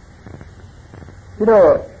ပြီးတော့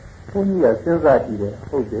ဘုန်းကြီးကစဉ်းစားကြည့်တယ်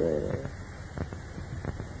ဟုတ်တယ်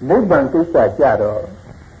နိဗ္ဗာန်ကိစ္စကြတော့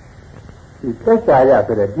ဒီသက်သာရ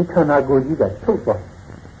ဆိုတဲ့ဒီခန္ဓာကိုယ်ကြီးကထုတ်သွား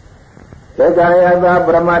သက်သာရသာပ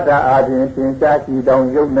ရမတ္ထအာဖြင့်သင်္ချာရှိတောင်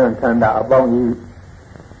ယုံနှံခန္ဓာအပေါင်းကြီး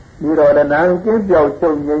နိရောဓနံကျင်းပြောက်ချု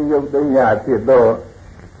ပ်ငြိမ်းရုပ်သိမ်းရဖြစ်သော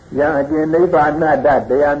ယံအကျဉ်နိဗ္ဗာန်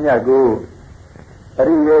တရားမြတ်ကိုအ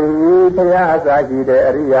ရိယေဘုရားအစာရှိတဲ့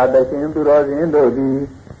အရိယာသခင်သူတော်စင်တို့သည်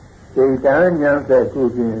စိတ်တံဉာဏ်ဆက်ခု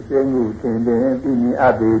ဖြင့်သိမှုထင်တင်ပြီးမြင်အ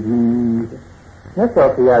ပ်ပေသည်မြတ်စွာ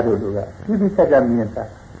ဘုရားတို့ကဒီဒီဆက်ကြမြင်တာ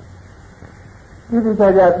ဒီဒီဆ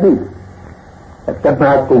က်ကြသိတ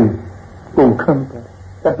ဏှာကုန်ခံတယ်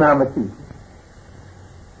တဏှာမရှိ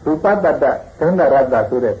ရူပတ္တဒန္တရတ္တ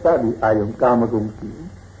ဆိုတဲ့သတိအာယုံကာမဂုဏ်ရှိ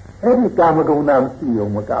အဲ့ဒီကာမဂုဏ်နာမရှိုံ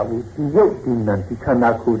မကဘူးဒီရုပ်ဒီနာဒီခန္ဓာ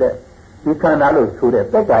ကိုယ်တဲ့ဒီခန္ဓာလို့ဆိုတဲ့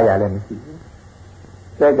သက်ကာယလည်းမရှိဘူး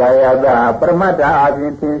သက်ကာယကပရမတ္ထအပြ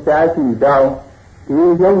င်သင်္ချာရှိတောင်းဒီ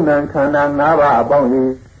ယုံနာခန္ဓာ၅ပါးအပေါင်း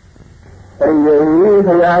ကြီးအရိယေ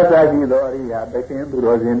ဘုရားသာရှိသောအရိယာသခင်သူ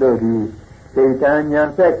တော်စင်တို့သည်စိတ်တဉာဏ်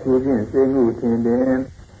ဆက်ဖြူဖြင့်သိမှုထင်တင်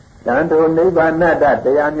တန်ထိုနိဗ္ဗာန်တ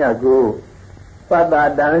ရားမြတ်ကိုပတ္တ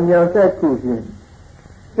တဉာဏ်ဆက်ဖြူဖြင့်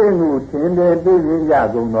သိမှုထင်တင်သိမြင်ကြ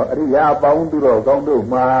ကုန်သောအရိယာပေါင်းသူတော်ကောင်းတို့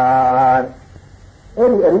မှာအဲ့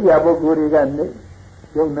ဒီအရိယာပုဂ္ဂိုလ်တွေက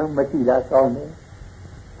ယုံနှံမရှိတာကောင်းတယ်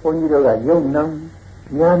ဘုန်းကြီးတို့ကယုံနှံ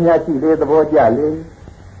များများရှိလေသဘောကျလေ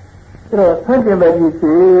အဲ့တော့ဆန်းကျင်ပဲကြည့်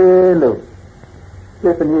စီလို့သ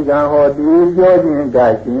စ္စနိကံဟောဒီပြောခြင်းက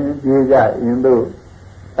ရှင်ပြေကြအင်းတို့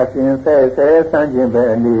အရှင်ဆဲဆန်းကျင်ပဲ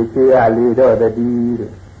အနေချေရလေတော့တည်းတဲ့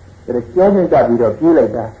ဒါပြောခြင်းကပြီးတော့ပြေးလို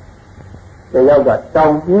က်တာတယောက်ကတော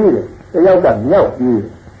င်ပြေးတယ်တယောက်ကမြောက်ပြေးတယ်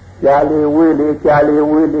ကြားလေဝေးလေကြားလေ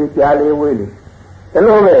ဝေးလေကြားလေဝေးလေဒါ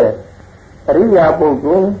လိုပဲအရိယာပုဂ္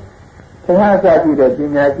ဂိုလ်ဘုရားစာကြည့်တဲ့ပ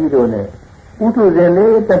ညာရှိတို့နဲ့ ထုဇင်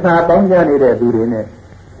လေးတဏှာပေါင်းကြနေတဲ့သူတွေနဲ့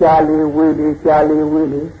ရှားလေးဝေးလေးရှားလေးဝေး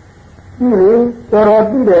လေးကြည့်လေတော်တော်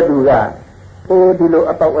ကြည့်တဲ့သူကဒီလို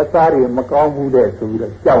အပေါက်အစားတွေမကောင်းဘူးတဲ့ဆိုပြီး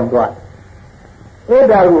တော့ကြောင်သွားအဲ့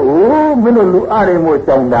ဒါကိုမင်းတို့လူအားတွေမို့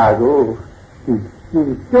ကြောင်တာကိုဒီ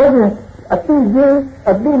ကျောင်းအတိချင်း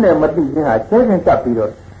အတိနဲ့မတိချင်းဟာကျဲချင်းကပ်ပြီး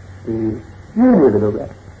တော့ဒီပြင်းနေတယ်လို့ပဲ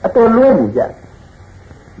အတော်လွဲနေကြ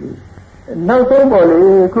နောက်ဆုံးပေါ်လေ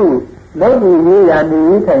ခုလောကီရေးရနေ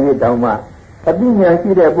ထိုင်ရတောင်မှအတိညာရှိ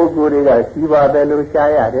တဲ့ပုဂ္ဂိုလ်တွေကစီပါပဲလို့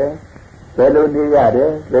ရှားရတယ်ဘယ်လိုနေရတယ်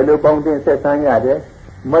ဘယ်လိုပေါင်းတင်ဆက်ဆန်းရတယ်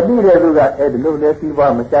မတိတဲ့လူကအဲ့ဒီလိုလဲစီပါ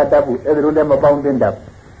မရှားတတ်ဘူးအဲ့ဒီလိုလဲမပေါင်းတင်တတ်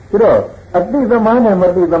ဘူးဒါတော့အတိသမားနဲ့မ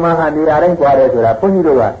တိသမားဟာနေရာတိုင်းကြွားတယ်ဆိုတာဘုန်းကြီး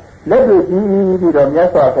တို့ကလက်တွေ့ကြည့်ပြီးတော့မြတ်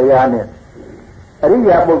စွာဘုရားနဲ့အရိ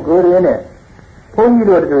ယာပုဂ္ဂိုလ်တွေနဲ့ဘုန်းကြီး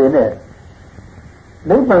တို့တွေနဲ့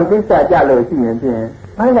နိဗ္ဗာန်ကိစ္စကြလို့ရှိရင်ဖြင့်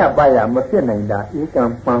အားရပါရမဖြစ်နိုင်တာဧကံ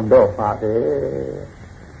ပံတော့ပါပဲ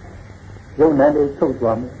ယုံနံလေးချုပ်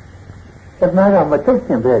သွားမယ်တဏှာကမချုပ်ခြ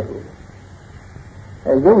င်းပဲကို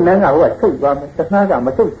ယုံနံကဟိုကချုပ်သွားမယ်တဏှာကမ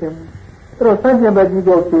ချုပ်ခြင်းသူတို့ဆန့်ကျင်ဘက်ကြီး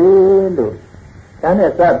ကိုဖြေလို့ဒါ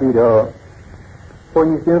နဲ့စပြီးတော့ဘုန်း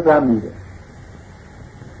ကြီးစဉ်းစားမိတယ်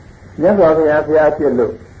မြတ်စွာဘုရားဖြစ်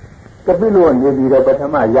လို့ကပိလုနေပြီးတော့ပထ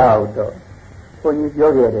မရအောင်တော့ဘုန်းကြီး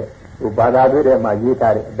ပြောခဲ့တဲ့ဟိုဘာသာတွေထဲမှာရေး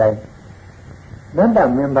ထားတဲ့အတိုင်းနန္ဒ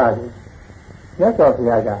မင်းသားကိုမြတ်စွာဘု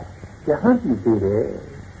ရားကယဟန်ပြုပေးတယ်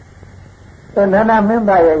။အဲနန္ဒမင်း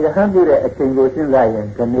သားရဲ့ယဟန်ပြုတဲ့အချိန်ကိုစဉ်းစားရင်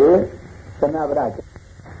ဒီနေ့သနဗရ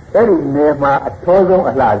အဲ့ဒီနေမှာအထောဆုံး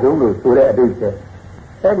အလှဆုံးလို့ဆိုတဲ့အတိတ်ပဲ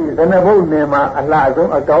။အဲ့ဒီသနဘုတ်နေမှာအလှ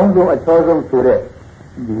ဆုံးအကောင်းဆုံးအထောဆုံးဆိုတဲ့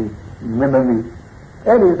ဒီမင်းသမီး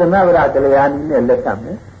အဲ့ဒီသနဗရကလျာဏီနဲ့လက်ထပ်မ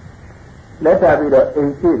ယ်။လက်ထပ်ပြီးတော့အိ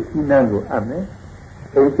မ်ရှိစီနန်းကိုအပ်မယ်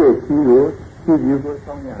။အိမ်ရှိစီကိုစီယူကို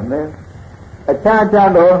ဆောင်းရမယ်အခြား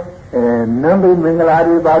သောနံပိမင်္ဂလာ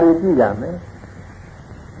တွေဘာတွေကြည့်ရမယ်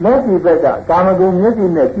လောကီဘက်ကကာမဂုဏ်မျက်စိ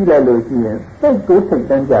နဲ့ကြည့်လိုက်လို့ရှိရင်စိတ်ကိုထိတ်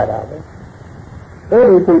တန်းကြတာပဲအဲ့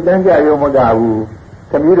ဒီထိတ်တန်းကြရုံမကဘူး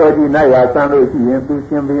ခမည်းတော်ကြီးနိုင်ရာဆန်းလို့ရှိရင်သူ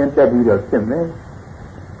ရှင်ဘုရင်တက်ပြီးတော့ဖြစ်မယ်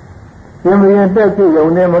ရှင်ဘုရင်တက်ဖြစ်ရုံ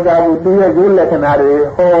နဲ့မကဘူးသူရဲ့ရုပ်လက္ခဏာတွေ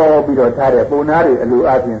ဟောပြီးတော့ထားတဲ့ပုံနာတွေအလို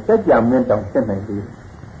အချင်းစัจ जा မင်းတောင်ဖြစ်နိုင်သေးတယ်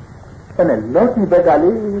အဲ့နဲ့လောကီဘက်က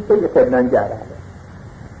လေးစိတ်အထက်တန်းကြတာ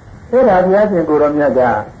အဲ့ဒါဘုရားရှင်ကိုရောမြတ်က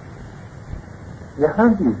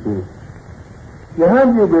ယဟန်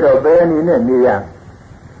ပြုပြီးတော့ဘယ်အနေနဲ့နေရ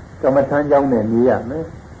ကမ္မထမ်းကြောင်းနဲ့နေရမယ်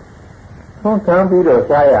သုံးခံပြီးတော့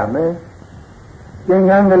စားရမယ်သင်္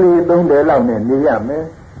ကန်းကလေး30လောက်နဲ့နေရမယ်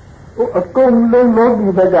အကုန်လုံးလောကီ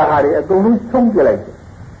ဘက်ကဟာတွေအကုန်လုံးဆုံးပြလိုက်တယ်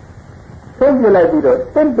ဆုံးပြလိုက်ပြီးတော့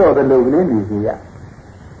တင့်တော်တဲ့လူကလေးနေစီရ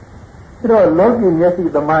အဲ့တော့လောကီမျက်စိ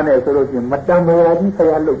သမားနဲ့ဆိုလို့ချင်းမတန်မရာကြီးဆ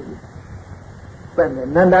ရာလုပ်ပြီပဲ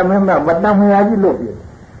နန္ဒမင်းမမတန်မရာကြီးလုပ်ပြီ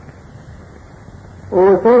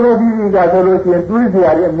ဆိုလိုပြီးကဆိုလို့ချင်းတွေးစ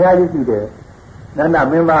ရာတွေအများကြီးရှိတယ်နန္ဒ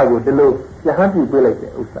မင်းမကိုဒီလိုယဟန်ပြုပေးလိုက်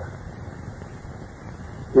တဲ့ဥစ္စာ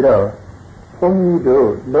ဒါတော့ဘုန်းကြီးတို့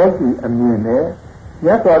လောကီအမြင်နဲ့မြ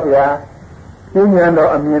တ်စွာဘုရားဉာဏ်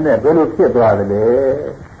တော်အမြင်နဲ့ဘယ်လိုဖြစ်သွားသလဲ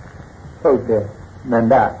ဟုတ်တယ်နန္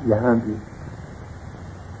ဒယဟန်ပြု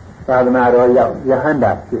သာသနာတော်ရောက်ယဟန္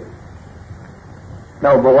တာဖြစ်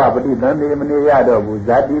နောက်ဘဝပฏิသန္ဓေမနေရတော့ဘူး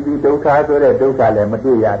ဇာတိပိဒုက္ခဆိုတဲ့ဒုက္ခလည်းမ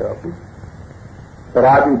တွေ့ရတော့ဘူးသ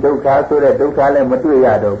ရာပိဒုက္ခဆိုတဲ့ဒုက္ခလည်းမတွေ့ရ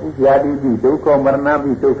တော့ဘူးဇာတိပိဒုက္ခမရဏ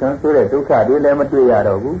ပိဒုက္ခဆိုတဲ့ဒုက္ခတွေလည်းမတွေ့ရ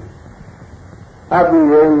တော့ဘူးအပိ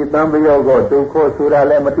ယေဟိသံပယောဂောဒုက္ခဆိုတာ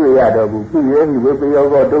လည်းမတွေ့ရတော့ဘူးပိယေဟိဝေပယော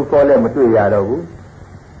ဂောဒုက္ခလည်းမတွေ့ရတော့ဘူး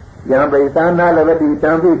ယံပိသနာလဝတိ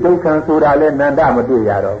တံပိဒုက္ခဆိုတာလည်းနန္ဒမတွေ့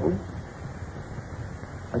ရတော့ဘူး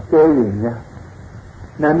အကျိုးရည်များ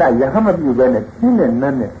နန္ဒယဟမပြုပဲနဲ့ရှင်းတဲ့န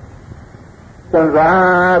တ်နဲ့စံ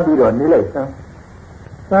စားပြီးတော့နေလိုက်စမ်း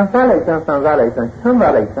စံစားလိုက်စမ်းချမ်းသာလိုက်စမ်းအချမ်းသာ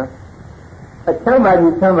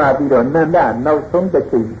ကြီးချမ်းသာပြီးတော့နန္ဒနောက်ဆုံးတစ်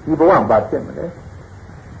ချိန်ဒီဘဝမှာဖြစ်မလဲ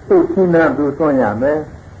သူ့ရှင်းနှံသူဆွံ့ရမယ်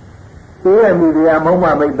သူရဲ့မိဖုရားမောင်မ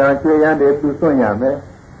မိတ်တန်ကျွေရန်တွေသူဆွံ့ရမယ်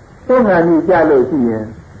သုံးငါနီးကြလို့ရှိရင်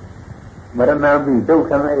မရဏပိဒုက္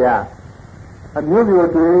ခမရအမျိုးမျိုး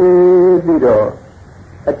တွေ့ပြီးတော့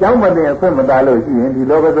အကြောင်းမတင်အခွင့်မသားလို့ရှိရင်ဒီ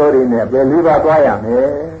လောဘသောတွေနဲ့ပဲလေးပါသွားရမယ်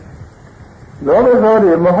လောဘသော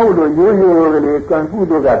တွေမဟုတ်လို့ရိုးရိုးကလေးကံကု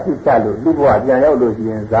သိုလ်ကဖြစ်ချလို့လူဘဝပြန်ရောက်လို့ရှိ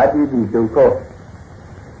ရင်ဇာတိတိဒုက္ခ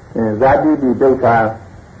ဇာတိတိဒုက္ခ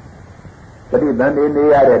ပฏิသန္ဓေနေ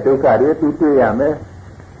ရတဲ့ဒုက္ခတွေသူတွေ့ရမယ်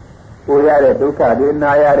ကိုရတဲ့ဒုက္ခတွေ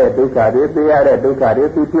နာရတဲ့ဒုက္ခတွေသိရတဲ့ဒုက္ခတွေ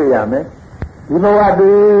သူတွေ့ရမယ်ဒီဘဝတ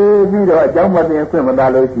ည်ပြီးတော့အကြောင်းမတင်အခွင့်မ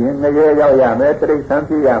သားလို့ရှိရင်ငရဲရောက်ရမယ်တိရစ္ဆာန်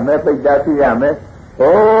ဖြစ်ရမယ်ပိဋကဖြစ်ရမယ်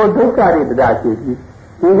ဒုက္ခတွေတရားရှိပြီး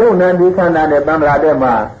ဒီယုံနာဒီခန္ဓာနဲ့တဏ္ဍာတဲ့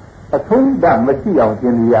မှာအဆုံးသတ်မရှိအောင်ကျ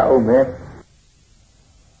င့်ရအောင်မယ်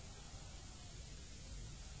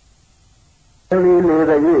လေ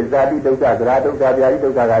ရေဇာတိဒုက္ခသရဒုက္ခဗျာတိဒု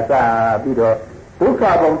က္ခကစပြီးတော့ဒုက္ခ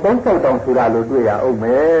ပေါင်း36တောင်ဆိုတာလို့တွေ့ရအောင်မ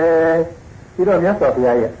ယ်ပြီးတော့မြတ်စွာဘု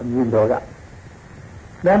ရားရဲ့အမြင်တော်က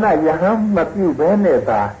နာနာယဟန်မပြုတ်ဘဲနဲ့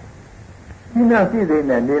သာဒီနာပြည့်စုံ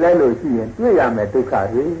နဲ့နေလိုက်လို့ရှိရင်တွေ့ရမယ်ဒုက္ခ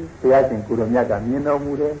တွေဘုရားရှင်ကိုယ်တော်မြတ်ကမြင်တော်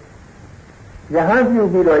မူတယ်ယဟန်ပြုတ်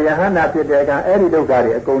ပြီးတော့ယဟန်နာဖြစ်တဲ့အခါအဲ့ဒီဒုက္ခ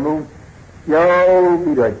တွေအကုန်လုံးရောက်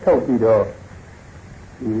ပြီးတော့ချုပ်ပြီးတော့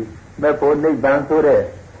ဒီမေဖို့နိဗ္ဗာန်ဆိုတဲ့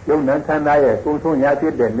ယုံနာခန္ဓာရဲ့ကိုယ်ဆုံးရဖြ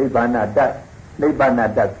စ်တဲ့နိဗ္ဗာန်တတ်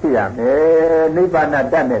ဖြစ်ရမယ်နိဗ္ဗာန်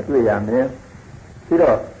တတ်နဲ့တွေ့ရမယ်ပြီး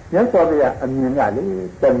တော့မြတ်စွာဘုရားအမြင်ကလေ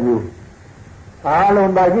တစ်မျိုးအား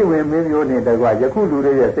လုံးတာကြည့်ဝင်မင်းမျိုးနဲ့တကွာယခုလူ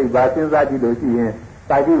တွေရဲ့စိတ်ပါစဉ်းစားကြည့်လို့ရှိရင်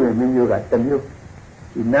တာကြည့်ဝင်မင်းမျိုးကတစ်မျိုး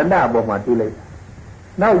ဒီနန္ဒအပေါ်မှာတွေ့လိုက်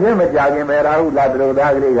နောက်ရက်မကြခင်ပဲရာဟုလာတရုဒ္ဓ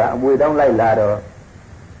ကလေးကအမွေတောင်းလိုက်လာတော့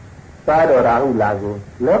သားတော်ရာဟုလာကို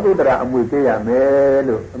လောကုတ္တရာအမွေပေးရမယ်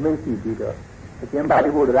လို့အမိန့်ရှိပြီးတော့အကျဉ်းပါတိ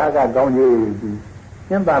ဘုရားကကောင်းကြီးပြီး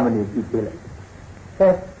ကျဉ်းပါမနေကြည့်ပေးလိုက်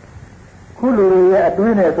ခုလူတွေရဲ့အတွ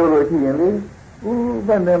င်းနဲ့ဆိုလို့ရှိရင်လေဘ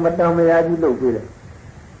ယ်နဲ့မတန်မရာကြီးလုပ်ပေးတယ်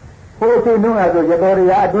ဟိုအချိန်တုန်းကဆိုရတော်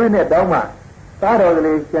ရအတွင်းနဲ့တောင်းမှသားတော်က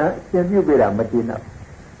လေးရှင်ပြုတ်ပေးတာမကျေနပ်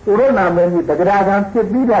သူတို့နာမည်ကြီးတက္ကရာကံဖြစ်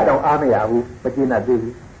ပြီးတောင်အားမရဘူးမကျေနပ်သေး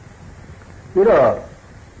ဘူးပြီးတော့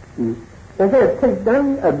ဒီတကယ်စိတ်တ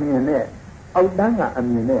န်းအမြင်နဲ့အောက်တန်းကအ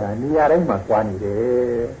မြင်နဲ့ဟာနေရာတိုင်းမှာကွာနေတ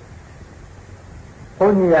ယ်ဘု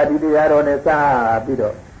န်းကြီးကဒီတရားတော်နဲ့စားပြီး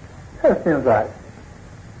တော့ဆက်စဉ်းစား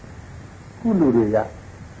ခုလူတွေက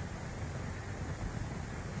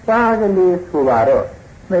စားကလေးဆိုတော့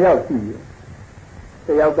နှစ်ယောက်ရှိတယ်တ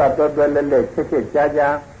ယောက်ကတော်တော်လက်လက်ချစ်ချစ်ကြား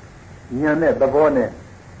ကြားဉာဏ်နဲ့သဘောနဲ့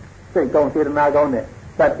စိတ်ကောင်းစေတနာကောင်းနဲ့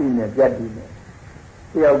တတ္တိနဲ့ပြတ်တိနဲ့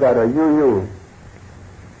တယောက်ကတော့ရိုးရိုး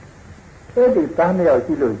အဲ့ဒီသားနှစ်ယောက်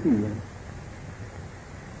ရှိလို့ရှိရင်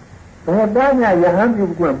ဘယ်သားများယဟန်ပြု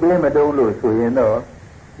ခွင့်ပေးမတုံးလို့ဆိုရင်တော့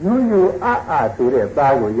ရိုးရိုးအာဆိုတဲ့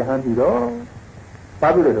သားကိုယဟန်ပြုတော့ဘာ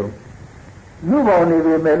ဖြစ်လို့လဲလူပေါင်းနေ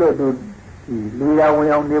ပေမဲ့လို့သူလူရဝင်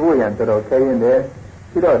အောင်နေဖို့ရန်တော်တော်ခဲရင်တယ်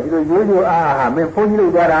ပြီးတော့ဒီလိုရိုးရိုးဟာမင်းဘုန်းကြီး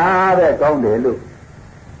တို့ကြတာတဲ့ကောင်းတယ်လို့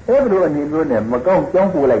အဲ့လိုအနေမျိုးနဲ့မကောင်းကြော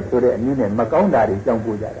င်းပို့လိုက်ဆိုတဲ့အနည်းနဲ့မကောင်းတာတွေကြောင်း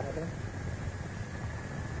ပို့ကြတာပဲ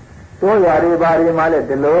တိုးရတွေဘာတွေမှလည်း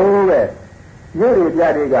ဒီလိုပဲရုပ်ရည်ပြ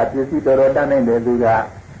တွေကပစ္စည်းတော်တော်တတ်နိုင်တယ်သူက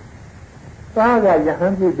သားကယဟ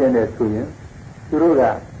န်ပြည့်တယ်နဲ့ဆိုရင်သူတို့က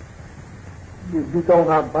ဒီကောင်း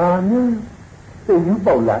ကဘာမျိုးစိတ်ယူ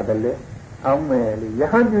ပေါက်လာတယ်လေအောင်မယ်လေယ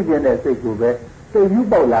ဟန်ပြည့်တဲ့စိတ်ကိုပဲစိတ်ယူ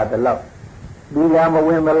ပေါက်လာတယ်လို့လူရမဝ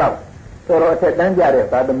င်မလို့တော်တော်အထက်တန်းကြတဲ့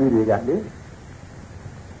သာသမီတွေကလေ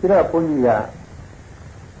ဒါတော့ဘုန်းကြီးက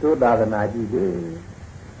တို့သာသနာကြီးတွေ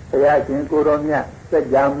ဘုရားရှင်ကိုတော်မြတ်စัจ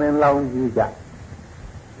जा မင်းလောင်းကြီးက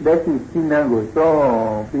လက်ရှိစီနန်းကိုစော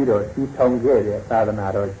ပြီးတော့စီထောင်ခဲ့တဲ့သာသနာ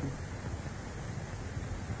တော်ကြီး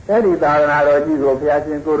အဲ့ဒီသာသနာတော်ကြီးကိုဘုရား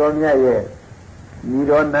ရှင်ကိုတော်မြတ်ရဲ့ညီ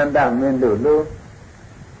တော်နန္ဒမင်းတို့လို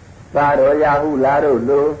သာတော်ရာဟုလာတို့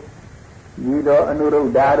လိုညီတော်အနုရု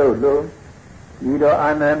ဒ္ဓတို့လိုညီတော်အာ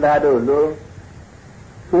နန္ဒတို့လို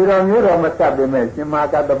သူတော်မျိုးတော်မစပ်ပေမဲ့ရှင်မာ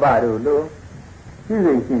ကတ္တပတို့လိုရှိ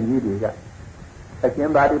စိတ်ရှင်ကြီးတွေကအရှင်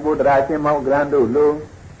ပါတိပုတ္တရာရှင်မောင်ဂရန်တို့လို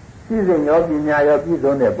ရှိစိတ်ရောပညာရောပြည့်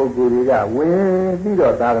စုံတဲ့ပုဂ္ဂိုလ်တွေကဝင်ပြီး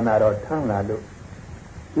တော့သာသနာတော်ထမ်းလာလို့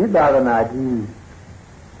ဒီသာသနာကြီး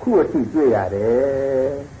ခုအထိတွေ့ရတ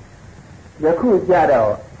ယ်ယခုကြ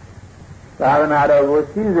တော့သာသနာတော်ကို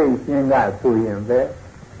ရှိစိတ်ရှင်ကဆိုရင်ပဲ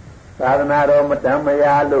သာသနာတော်မတန်မ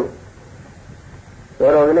ရာလို့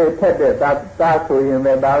တော်တော်ကလေးထက်တဲ့သာဆိုရင်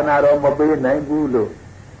ပဲသာသနာတော်မပေးနိုင်ဘူးလို့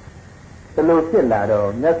ဒီလိုဖြစ်လာတော့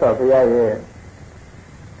မြတ်စွာဘုရားရဲ့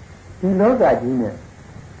ဒီလောကကြီးနဲ့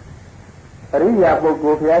အရိယာပုဂ္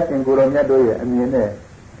ဂိုလ်ဘုရားရှင်ကိုယ်တော်မြတ်တို့ရဲ့အမြင်နဲ့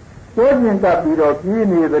သိုးမြင်တတ်ပြီးတော့ပြည့်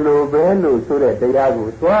နေသလိုပဲလို့ဆိုတဲ့တရားကို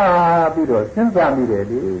သွားပြီးတော့စဉ်းစားမိတယ်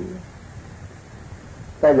လေ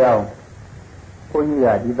ဒါကြောင့်ဘုန်းကြီးက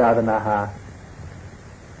ဒီသာသနာဟာ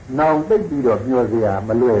နောင်သိပြီးတော့မျှော်စရာမ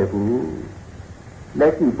လွယ်ဘူးလ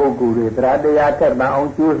က်ရှိပုဂ္ဂိုလ်တွေတရားတရားထက်မှအော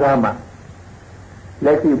င်ကြိုးစားမှလ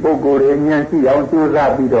က်ရှိပုဂ္ဂိုလ်တွေဉာဏ်ရှိအောင်ကြိုး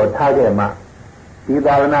စားပြီးတော့ထားခဲ့မှဒီ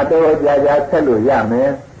သာသနာတော်ကြာကြာဆက်လို့ရမယ်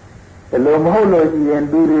ဘယ်လိုမဟုတ်လို့ရှိရင်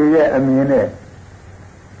သူတွေရဲ့အမြင်နဲ့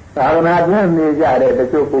သာသနာ့ပြည့်နေကြတဲ့တ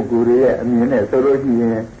ချို့ပုဂ္ဂိုလ်တွေရဲ့အမြင်နဲ့ဆိုလို့ရှိရ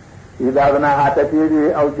င်ဒီသာသနာဟာတပြေးပြေး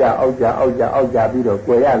အောက်ကြပြီးတော့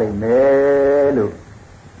ကွယ်ရလိမ့်မယ်လို့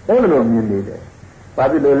အဲ့လိုမြင်နေတယ်။ဘာ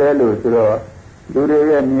ဖြစ်လို့လဲလို့ဆိုတော့လူတွေ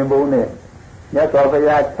ရဲ့မြင်ပုံနဲ့မြတ်စွာဘု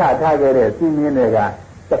ရားချထားခဲ့တဲ့စီမင်းတွေက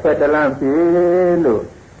တစ်ဖက်တစ်လမ်းပြေးလို့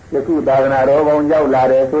ယခုသာသနာတော်ပေါင်းရောက်လာ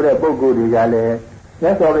တယ်ဆိုတဲ့ပုဂ္ဂိုလ်တွေကလည်းမြ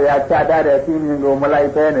တ်စွာဘုရားချထားတဲ့စီမင်းကိုမလို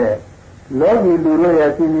က်ဘဲနဲ့လောကီလူတို့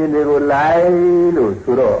ရဲ့စီမင်းတွေကိုလိုက်လို့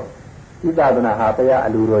ဆိုတော့ဒီသာသနာဟာဘုရားအ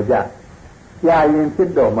လိုတော်ကြကြာရင်ဖြစ်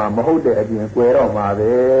တော်မှာမဟုတ်တဲ့အပြင်ကွယ်တော့မှာ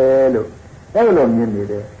ပဲလို့ အဲ့လိုမြင်နေ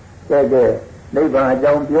တယ်ကဲနိဗ္ဗာန်အ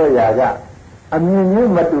ကြောင်းပြောရာကအမြင်ချ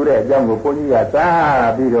င်းမတူတဲ့အကြောင်းကိုဘုန်းကြီးကသာ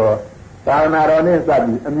ပြီးတော့သာသနာတော်နဲ့စပ်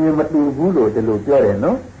ပြီးအမြင်မတူဘူးလို့ဒီလိုပြောတယ်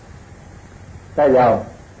နော်ဒါကြောင့်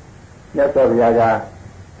မြတ်စွာဘုရားက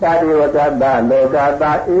သာဒေဝတ္တလောက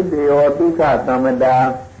တာဣတိယောဒုက္ခသမ္မတာ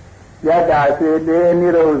ယတ္တစေတေနိ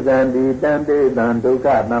ရောဇန္တိတံတေတံဒုက္ခ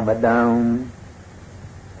သမ္မတံ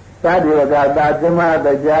သာဒေဝတ္တဓမ္မတ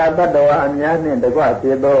ရားတတ္တဝအများနှင့်တကွဖြ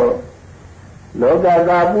စ်သောလောက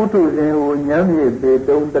ကပုထုဇဉ်ကိုဉာဏ်မြင့်ပေ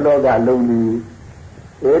တုံတလောကလုံးသည်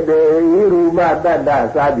ဧတေရူပတတ္တသာ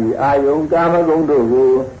တိအာယုံကာမဂုဏ်တို့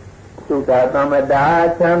ကိုသုခသမ္မတာ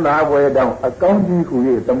ချမ်းသာဘွယ်တောင်အကောင်းကြီးဟု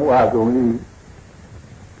၍သမုဟကုန်၏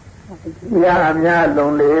တရားအများ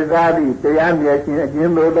လုံးလေးစားသည့်တရားမြတ်ခြင်းအကျ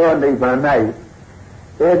ဉ်းသို့သောနိဗ္ဗာန်၌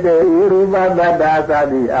ဧတေရူပတတ္တသာ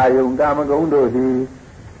တိအာယုံကာမဂုဏ်တို့သည်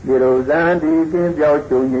ဒီလိုဇန်ဒီကင်းပြောက်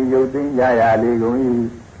ချုပ်ငြိမ်ရုပ်သိမ်းရရလေကုန်၏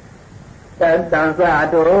တန်စ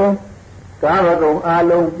တော်ကာမဂုဏ်အ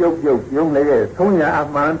လုံးပြုတ်ပြုံးလည်းဆုံးရအ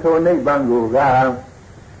မှန်ထိုနိဗ္ဗာန်ကိုက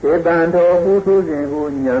ဧတံတော်ပုထုဇဉ်ကို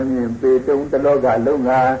ဉာဏ်မြင်ပေတုံတလောကလုံး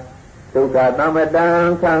ကဒုက္ခသမ္မတံ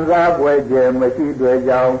ခံစားပွဲကျဲမရှိတွေ့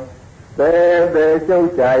ကြောင်းသေကျုပ်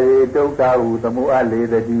ချာ၏ဒုက္ခဟုသမုအပ်လေ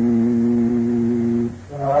သည်